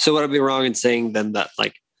 So would I be wrong in saying then that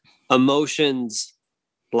like emotions,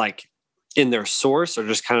 like in their source, are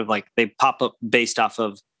just kind of like they pop up based off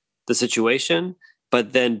of the situation,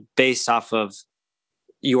 but then based off of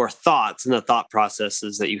your thoughts and the thought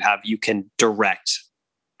processes that you have, you can direct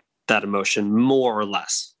that emotion more or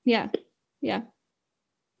less? Yeah.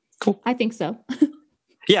 Cool. I think so.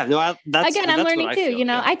 Yeah, no, I'm learning too. You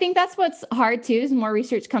know, I think that's what's hard too, is more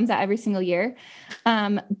research comes out every single year.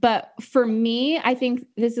 But for me, I think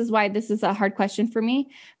this is why this is a hard question for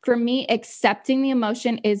me. For me, accepting the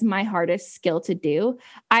emotion is my hardest skill to do.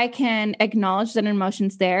 I can acknowledge that an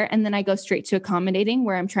emotion's there, and then I go straight to accommodating,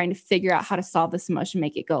 where I'm trying to figure out how to solve this emotion,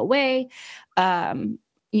 make it go away.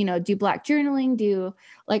 Do Black journaling, do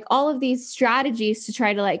like all of these strategies to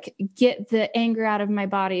try to like get the anger out of my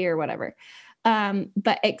body or whatever.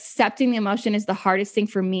 But accepting the emotion is the hardest thing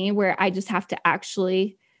for me, where I just have to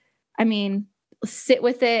actually, sit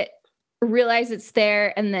with it, realize it's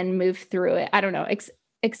there, and then move through it. I don't know.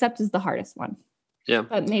 Accept is the hardest one. Yeah.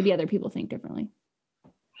 But maybe other people think differently.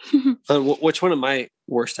 Which one am I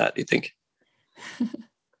worst at, do you think?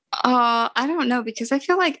 I don't know, because I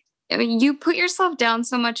feel like, you put yourself down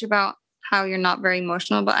so much about how you're not very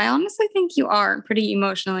emotional, but I honestly think you are pretty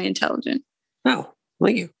emotionally intelligent. Oh,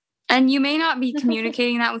 thank you. And you may not be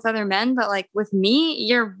communicating that with other men, but like with me,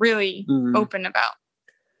 you're really open about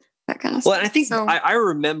that kind of stuff. Well, I think I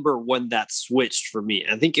remember when that switched for me.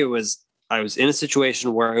 I think I was in a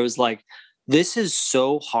situation where I was like, this is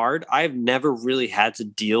so hard. I've never really had to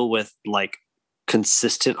deal with like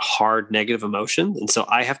consistent, hard, negative emotions. And so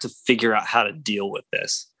I have to figure out how to deal with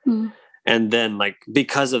this. And then like,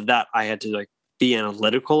 because of that, I had to like be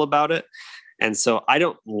analytical about it. And so I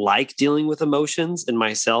don't like dealing with emotions in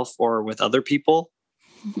myself or with other people.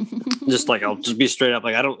 Just like, I'll just be straight up.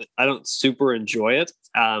 Like, I don't super enjoy it.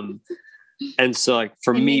 And so like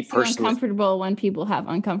for me personally, uncomfortable when people have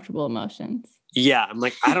uncomfortable emotions. Yeah. I'm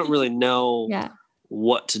like, I don't really know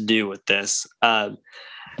what to do with this. For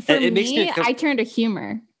me, I turn to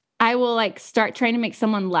humor. I will like start trying to make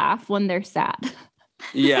someone laugh when they're sad.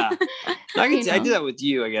 Yeah. I do that with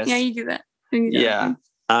you, I guess. Yeah, you do that. Yeah.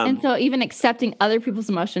 And so even accepting other people's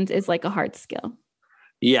emotions is like a hard skill.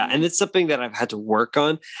 Yeah. And it's something that I've had to work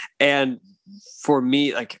on. And for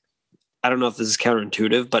me, like, I don't know if this is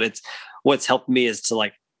counterintuitive, but what's helped me is to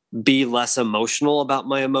like be less emotional about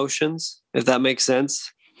my emotions, if that makes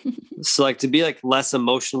sense. So like to be like less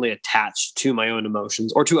emotionally attached to my own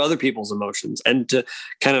emotions or to other people's emotions, and to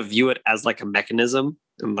kind of view it as like a mechanism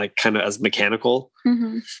and like kind of as mechanical.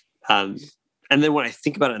 Mm-hmm. And then when I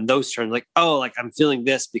think about it in those terms, like, oh, like I'm feeling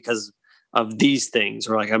this because of these things,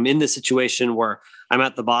 or like I'm in this situation where I'm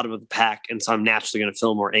at the bottom of the pack, and so I'm naturally going to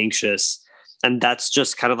feel more anxious. And that's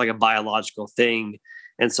just kind of like a biological thing.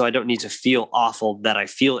 And so I don't need to feel awful that I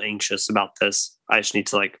feel anxious about this. I just need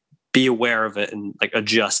to like be aware of it and like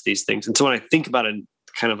adjust these things. And so when I think about it in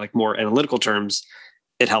kind of like more analytical terms,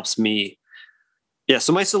 it helps me. Yeah.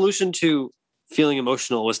 So my solution to feeling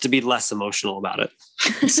emotional was to be less emotional about it.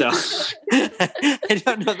 So I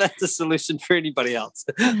don't know if that's a solution for anybody else,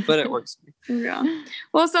 but it works for me. Yeah.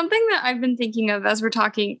 Well, something that I've been thinking of as we're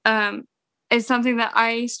talking, is something that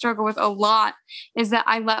I struggle with a lot, is that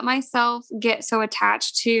I let myself get so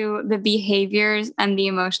attached to the behaviors and the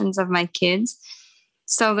emotions of my kids,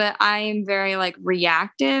 so that I am very like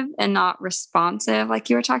reactive and not responsive, like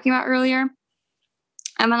you were talking about earlier.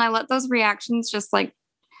 And then I let those reactions just like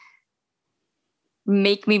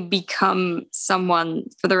make me become someone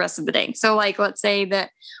for the rest of the day. So like, let's say that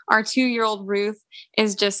our 2-year-old Ruth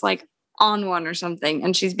is just like on one or something,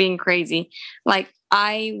 and she's being crazy. Like,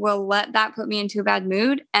 I will let that put me into a bad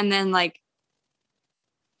mood. And then like,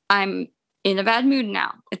 I'm in a bad mood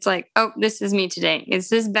now. It's like, oh, this is me today. It's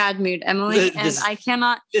this bad mood, Emily. And I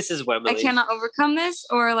cannot overcome this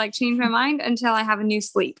or like change my mind until I have a new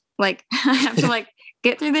sleep. Like I have to like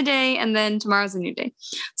get through the day, and then tomorrow's a new day.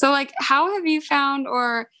 So like, how have you found,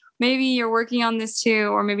 or maybe you're working on this too,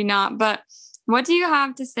 or maybe not, but what do you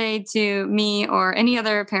have to say to me or any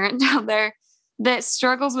other parent out there that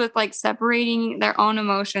struggles with like separating their own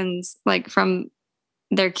emotions, like from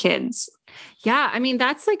their kids? Yeah. I mean,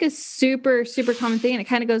 that's like a super, super common thing. And it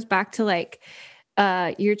kind of goes back to like,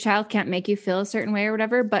 your child can't make you feel a certain way or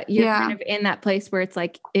whatever, but you're kind of in that place where it's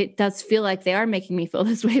like, it does feel like they are making me feel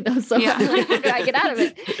this way though. So how do I get out of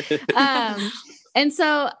it? And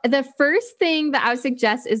so the first thing that I would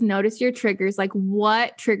suggest is notice your triggers. Like,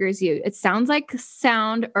 what triggers you? It sounds like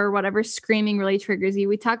sound or whatever screaming really triggers you.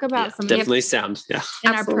 We talk about some definitely sound. Yeah.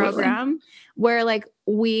 In our program, where like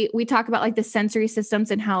we talk about like the sensory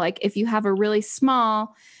systems and how like if you have a really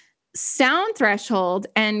small sound threshold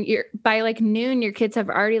and you're by like noon, your kids have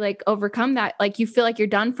already like overcome that. Like you feel like you're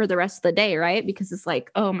done for the rest of the day, right? Because it's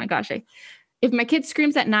like, oh my gosh, if my kid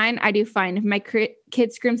screams at 9, I do fine. If my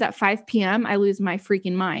kid screams at 5 p.m., I lose my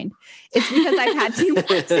freaking mind. It's because I've had too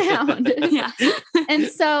much sound. Yeah. And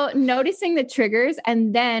so noticing the triggers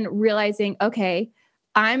and then realizing, okay,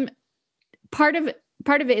 I'm part of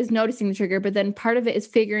it is noticing the trigger, but then part of it is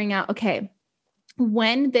figuring out, okay,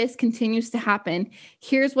 when this continues to happen,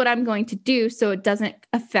 here's what I'm going to do so it doesn't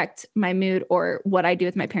affect my mood or what I do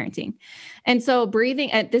with my parenting. And so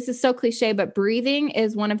breathing, and this is so cliche, but breathing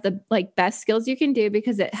is one of the like best skills you can do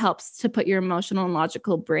because it helps to put your emotional and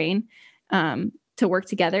logical brain to work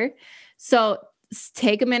together. So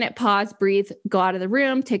take a minute, pause, breathe, go out of the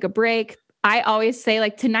room, take a break. I always say,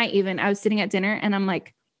 like tonight, even I was sitting at dinner and I'm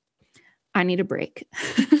like, I need a break.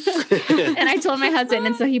 And I told my husband.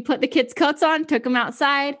 And so he put the kids' coats on, took them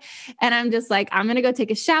outside. And I'm just like, I'm going to go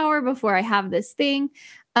take a shower before I have this thing.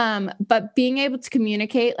 But being able to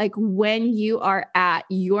communicate, like when you are at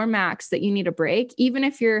your max that you need a break, even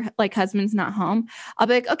if your like husband's not home, I'll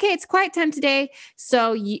be like, okay, it's quiet time today.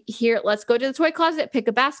 So here, let's go to the toy closet, pick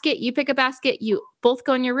a basket, you pick a basket, you both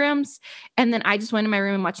go in your rooms. And then I just went in my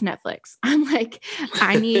room and watched Netflix. I'm like,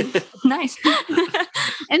 I need nice.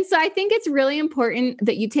 And so I think it's really important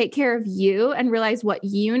that you take care of you and realize what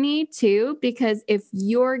you need too, because if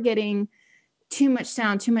you're getting too much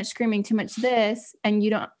sound, too much screaming, too much this, and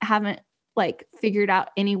you haven't like figured out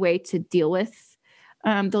any way to deal with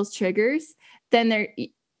those triggers, then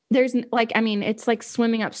there's like, I mean, it's like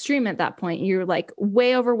swimming upstream at that point. You're like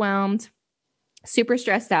way overwhelmed, super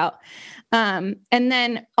stressed out. And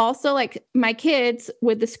then also like my kids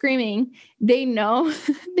with the screaming, they know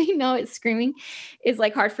it's screaming is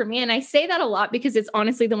like hard for me. And I say that a lot because it's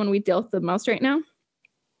honestly the one we deal with the most right now.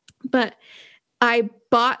 But I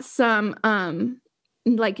bought some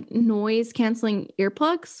like noise canceling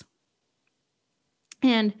earplugs,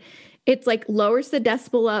 and it's like lowers the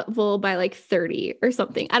decibel level by like 30 or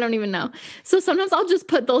something. I don't even know. So sometimes I'll just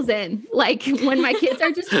put those in. Like when my kids are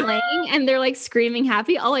just playing and they're like screaming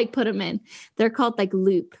happy, I'll like put them in. They're called like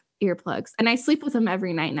Loop. earplugs, and I sleep with them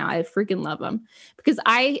every night now. I freaking love them because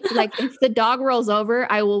I like if the dog rolls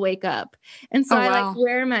over, I will wake up, and so I like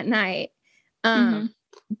wear them at night.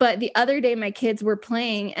 But the other day, my kids were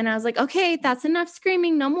playing, and I was like, "Okay, that's enough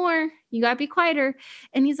screaming. No more. You gotta be quieter."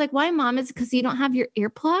 And he's like, "Why, Mom? Is it because you don't have your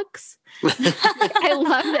earplugs?" I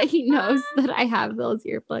love that he knows that I have those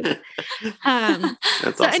earplugs.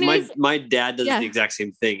 That's awesome. Anyways, my dad does the exact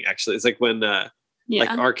same thing. Actually, it's like when like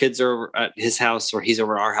our kids are over at his house or he's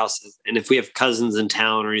over at our house, and if we have cousins in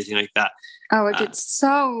town or anything like that, it gets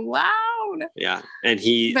so loud. Yeah, and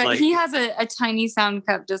he has a tiny sound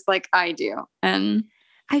cup just like I do, and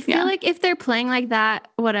I feel like if they're playing like that,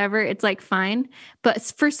 whatever, it's like fine. But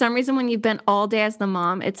for some reason, when you've been all day as the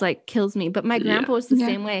mom, it's like kills me. But my grandpa was the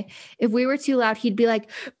same way. If we were too loud, he'd be like,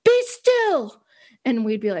 "Be still," and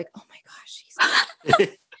we'd be like, "Oh my gosh, he's."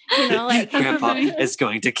 Like Grandpa is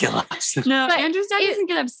going to kill us. No, but Andrew's dad doesn't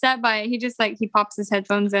get upset by it. He just he pops his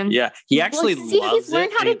headphones in. Yeah, he actually loves he's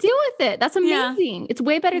learned how to deal with it. That's amazing. It's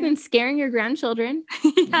way better than scaring your grandchildren.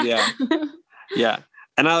 Yeah.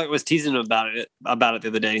 And I was teasing him about it the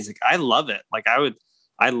other day. He's like, "I love it. Like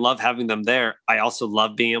I love having them there. I also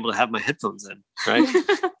love being able to have my headphones in." Right?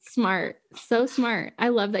 Smart, so smart. I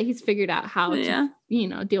love that he's figured out how to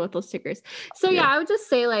deal with those stickers. So I would just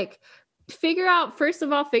say figure out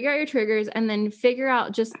your triggers, and then figure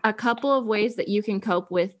out just a couple of ways that you can cope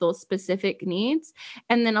with those specific needs.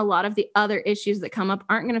 And then a lot of the other issues that come up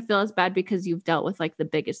aren't going to feel as bad because you've dealt with the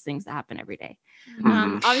biggest things that happen every day.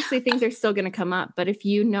 Obviously things are still going to come up, but if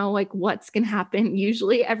you know what's going to happen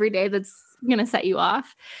usually every day, that's going to set you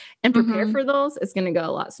off and prepare for those, it's going to go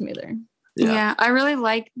a lot smoother. Yeah. I really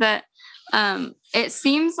like that. It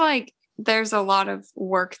seems like there's a lot of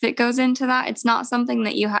work that goes into that. It's not something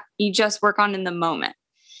that you just work on in the moment.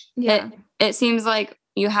 Yeah. It seems like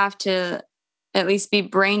you have to at least be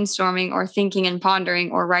brainstorming or thinking and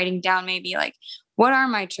pondering or writing down maybe what are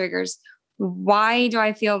my triggers? Why do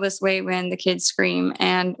I feel this way when the kids scream?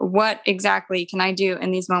 And what exactly can I do in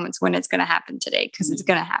these moments when it's going to happen today? Because it's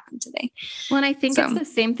going to happen today. Well, and I think it's the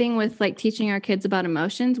same thing with teaching our kids about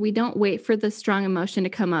emotions. We don't wait for the strong emotion to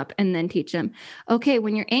come up and then teach them, okay,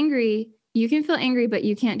 when you're angry, you can feel angry, but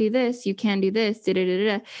you can't do this. You can do this.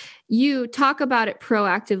 You talk about it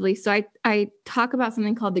proactively. So I talk about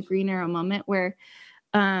something called the green arrow moment where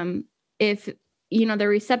if they're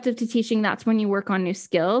receptive to teaching, that's when you work on new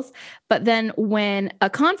skills. But then when a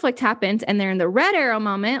conflict happens and they're in the red arrow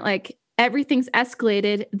moment, everything's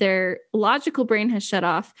escalated, their logical brain has shut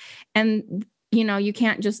off. And, you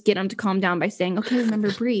can't just get them to calm down by saying, okay,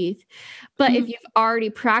 remember, breathe. But if you've already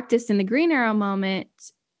practiced in the green arrow moment,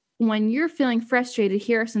 when you're feeling frustrated,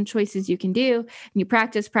 here are some choices you can do. And you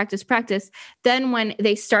practice. Then when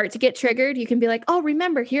they start to get triggered, you can be like, oh,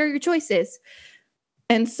 remember, here are your choices.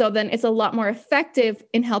 And so then it's a lot more effective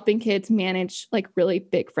in helping kids manage really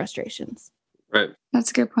big frustrations. Right.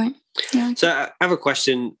 That's a good point. Yeah. So I have a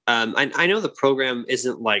question. I know the program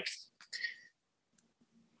isn't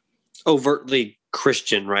overtly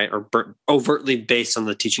Christian, right? Or overtly based on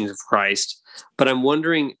the teachings of Christ. But I'm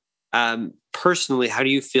wondering, personally, how do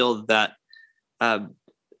you feel that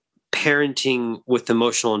parenting with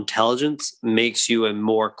emotional intelligence makes you a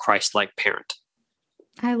more Christ-like parent?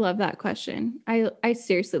 I love that question. I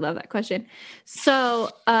seriously love that question. So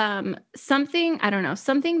something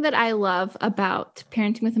that I love about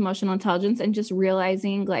parenting with emotional intelligence and just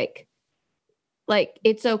realizing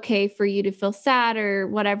it's okay for you to feel sad or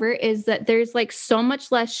whatever is that there's so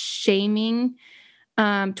much less shaming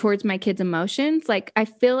towards my kids' emotions. I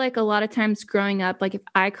feel a lot of times growing up, if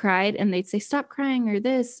I cried and they'd say, stop crying or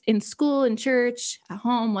this in school, in church, at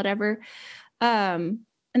home, whatever. And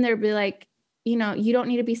they'd be you don't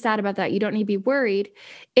need to be sad about that. You don't need to be worried.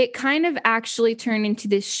 It kind of actually turned into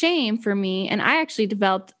this shame for me. And I actually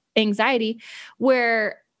developed anxiety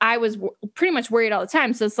where I was pretty much worried all the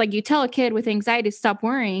time. So it's you tell a kid with anxiety to stop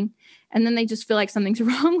worrying, and then they just feel something's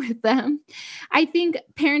wrong with them. I think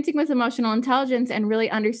parenting with emotional intelligence and really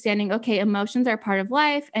understanding, okay, emotions are part of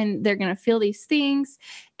life and they're going to feel these things.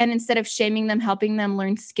 And instead of shaming them, helping them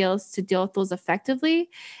learn skills to deal with those effectively,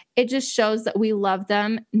 it just shows that we love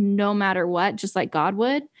them no matter what, just like God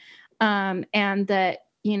would. And that,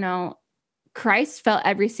 Christ felt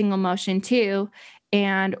every single emotion too.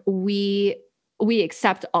 And we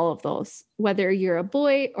accept all of those, whether you're a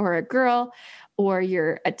boy or a girl, or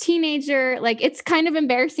you're a teenager. It's kind of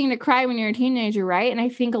embarrassing to cry when you're a teenager, right? And I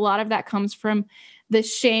think a lot of that comes from the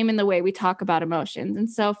shame in the way we talk about emotions. And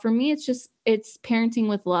so for me, it's parenting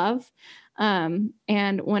with love. And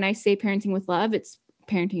when I say parenting with love, it's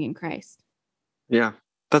parenting in Christ. Yeah,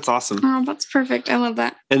 that's awesome. Oh, that's perfect. I love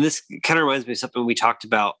that. And this kind of reminds me of something we talked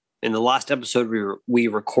about in the last episode we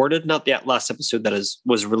recorded, not the last episode that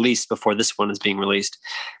was released before this one is being released,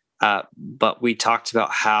 but we talked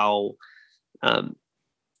about how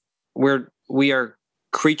we are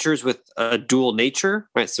creatures with a dual nature,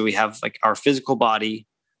 right? So we have like our physical body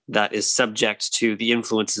that is subject to the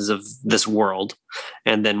influences of this world,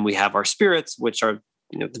 and then we have our spirits, which are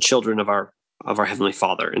the children of our Heavenly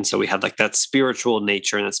Father. And so we have like that spiritual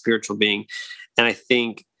nature and that spiritual being. And I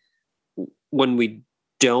think when we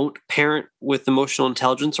don't parent with emotional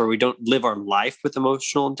intelligence, or we don't live our life with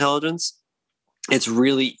emotional intelligence, it's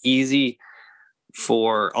really easy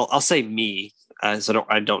for, I'll say me, as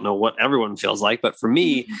I don't know what everyone feels like, but for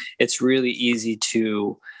me, it's really easy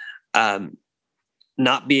to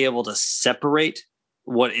not be able to separate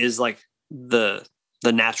what is like the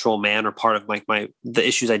natural man, or part of the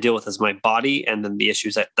issues I deal with as my body, and then the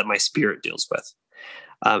issues that my spirit deals with.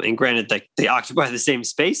 And granted, like they occupy the same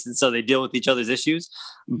space, and so they deal with each other's issues.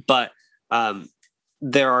 But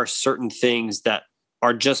there are certain things that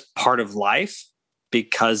are just part of life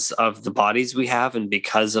because of the bodies we have and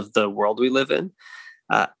because of the world we live in.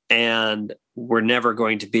 And we're never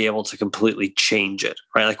going to be able to completely change it,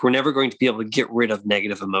 right? Like we're never going to be able to get rid of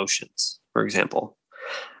negative emotions, for example.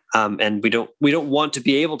 And we don't want to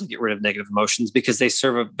be able to get rid of negative emotions because they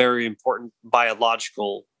serve a very important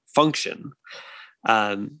biological function.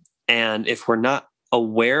 And if we're not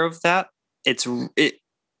aware of that, it's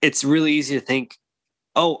really easy to think,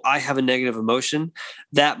 oh, I have a negative emotion.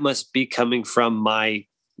 That must be coming from my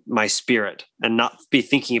spirit, and not be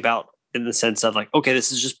thinking about in the sense of like, okay,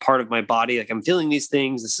 this is just part of my body. Like I'm feeling these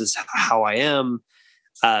things. This is how I am.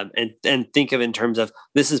 And think of it in terms of,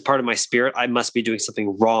 this is part of my spirit. I must be doing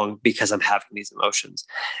something wrong because I'm having these emotions.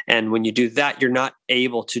 And when you do that, you're not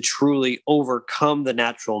able to truly overcome the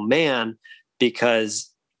natural man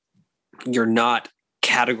because you're not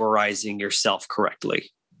categorizing yourself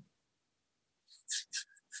correctly.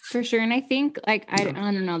 For sure. And I think like, I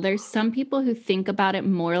don't know, there's some people who think about it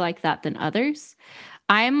more like that than others.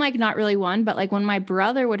 I am like not really one, but like when my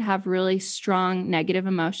brother would have really strong negative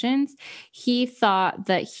emotions, he thought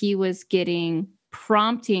that he was getting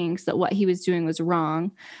promptings that what he was doing was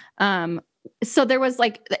wrong. So there was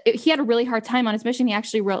like, he had a really hard time on his mission. He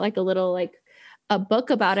actually wrote like a little, like a book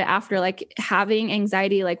about it after like having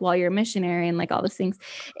anxiety, like while you're a missionary and like all those things.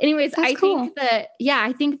 Anyways, I think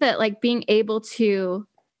that like being able to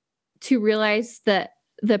realize that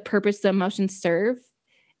the purpose the emotions serve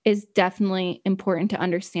is definitely important to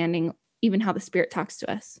understanding even how the spirit talks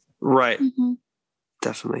to us. Right. Mm-hmm.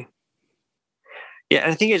 Definitely. Yeah.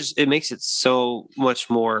 And I think it makes it so much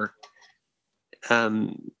more,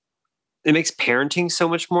 it makes parenting so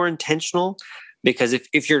much more intentional, because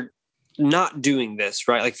if you're not doing this,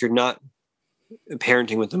 right, like if you're not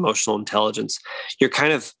parenting with emotional intelligence, you're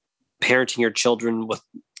kind of parenting your children with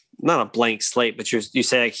not a blank slate, but you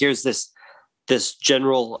say like, here's this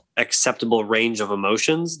general acceptable range of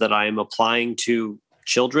emotions that I am applying to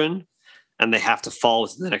children, and they have to fall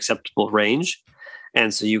within that acceptable range.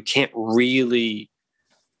 And so you can't really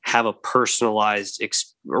have a personalized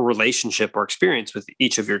relationship or experience with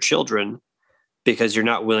each of your children because you're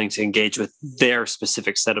not willing to engage with their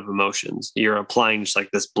specific set of emotions. You're applying just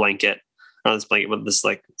like this blanket, not this blanket, but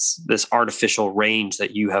this artificial range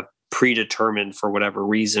that you have predetermined for whatever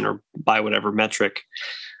reason or by whatever metric.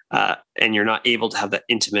 And you're not able to have that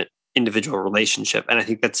intimate individual relationship. And I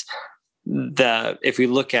think that's if we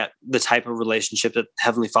look at the type of relationship that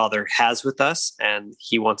Heavenly Father has with us and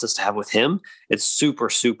he wants us to have with him, it's super,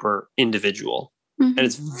 super individual. Mm-hmm. And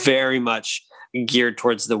it's very much geared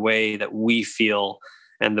towards the way that we feel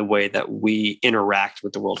and the way that we interact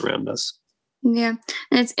with the world around us. Yeah.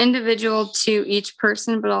 And it's individual to each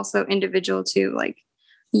person, but also individual to like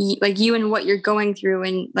you and what you're going through.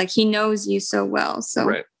 And like, he knows you so well. So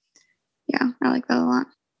right. Yeah, I like that a lot.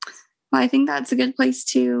 Well, I think that's a good place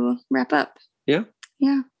to wrap up. Yeah.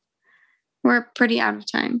 Yeah. We're pretty out of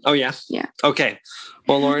time. Oh, yeah? Yeah. Okay.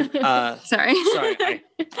 Well, Lauren, sorry. I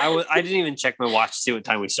didn't even check my watch to see what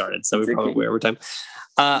time we started. So we probably were over time.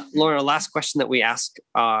 Lauren, our last question that we ask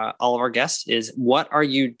all of our guests is, what are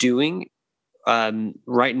you doing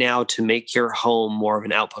right now to make your home more of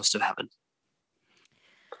an outpost of heaven?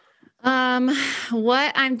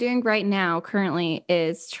 What I'm doing right now currently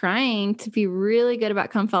is trying to be really good about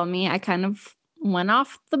Come Follow Me. I kind of went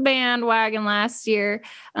off the bandwagon last year.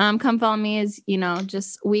 Come Follow Me is,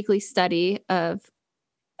 just weekly study of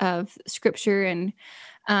scripture. And,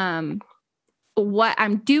 what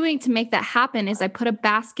I'm doing to make that happen is I put a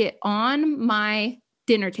basket on my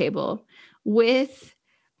dinner table with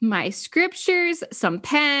my scriptures, some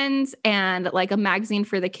pens, and like a magazine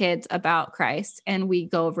for the kids about Christ. And we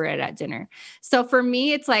go over it at dinner. So for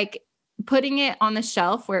me, it's like putting it on the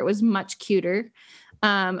shelf where it was much cuter.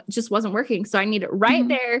 Just wasn't working. So I need it right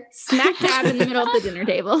there, smack dab in the middle of the dinner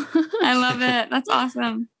table. I love it. That's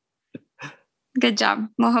awesome. Good job.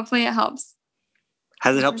 Well, hopefully it helps.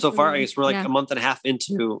 Has it helped so far? I guess we're like a month and a half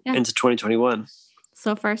into 2021.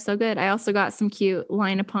 So far, so good. I also got some cute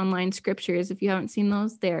line upon line scriptures. If you haven't seen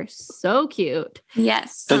those, they're so cute.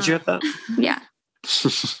 Yes. Don't you have that? Yeah.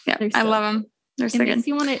 Yeah. I love them. They're so good.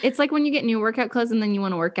 It's like when you get new workout clothes and then you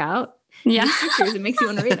want to work out. Yeah. It makes you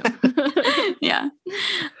want to read them. Yeah.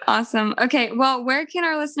 Awesome. Okay. Well, where can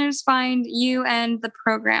our listeners find you and the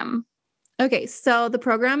program? Okay. So the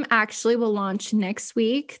program actually will launch next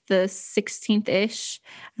week, the 16th-ish,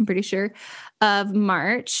 I'm pretty sure, of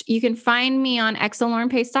March. You can find me on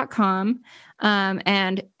exolaurenpace.com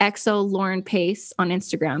and exolaurenpace on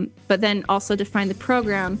Instagram. But then also to find the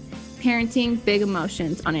program, Parenting Big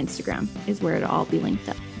Emotions on Instagram is where it'll all be linked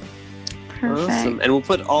up. Perfect. Awesome. And we'll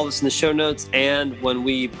put all this in the show notes. And when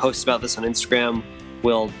we post about this on Instagram,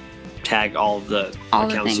 we'll tag all the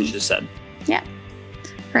accounts you just said. Yeah.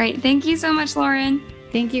 Great. Thank you so much, Lauren.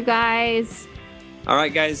 Thank you, guys. All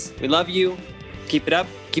right, guys. We love you. Keep it up.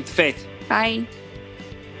 Keep the faith. Bye.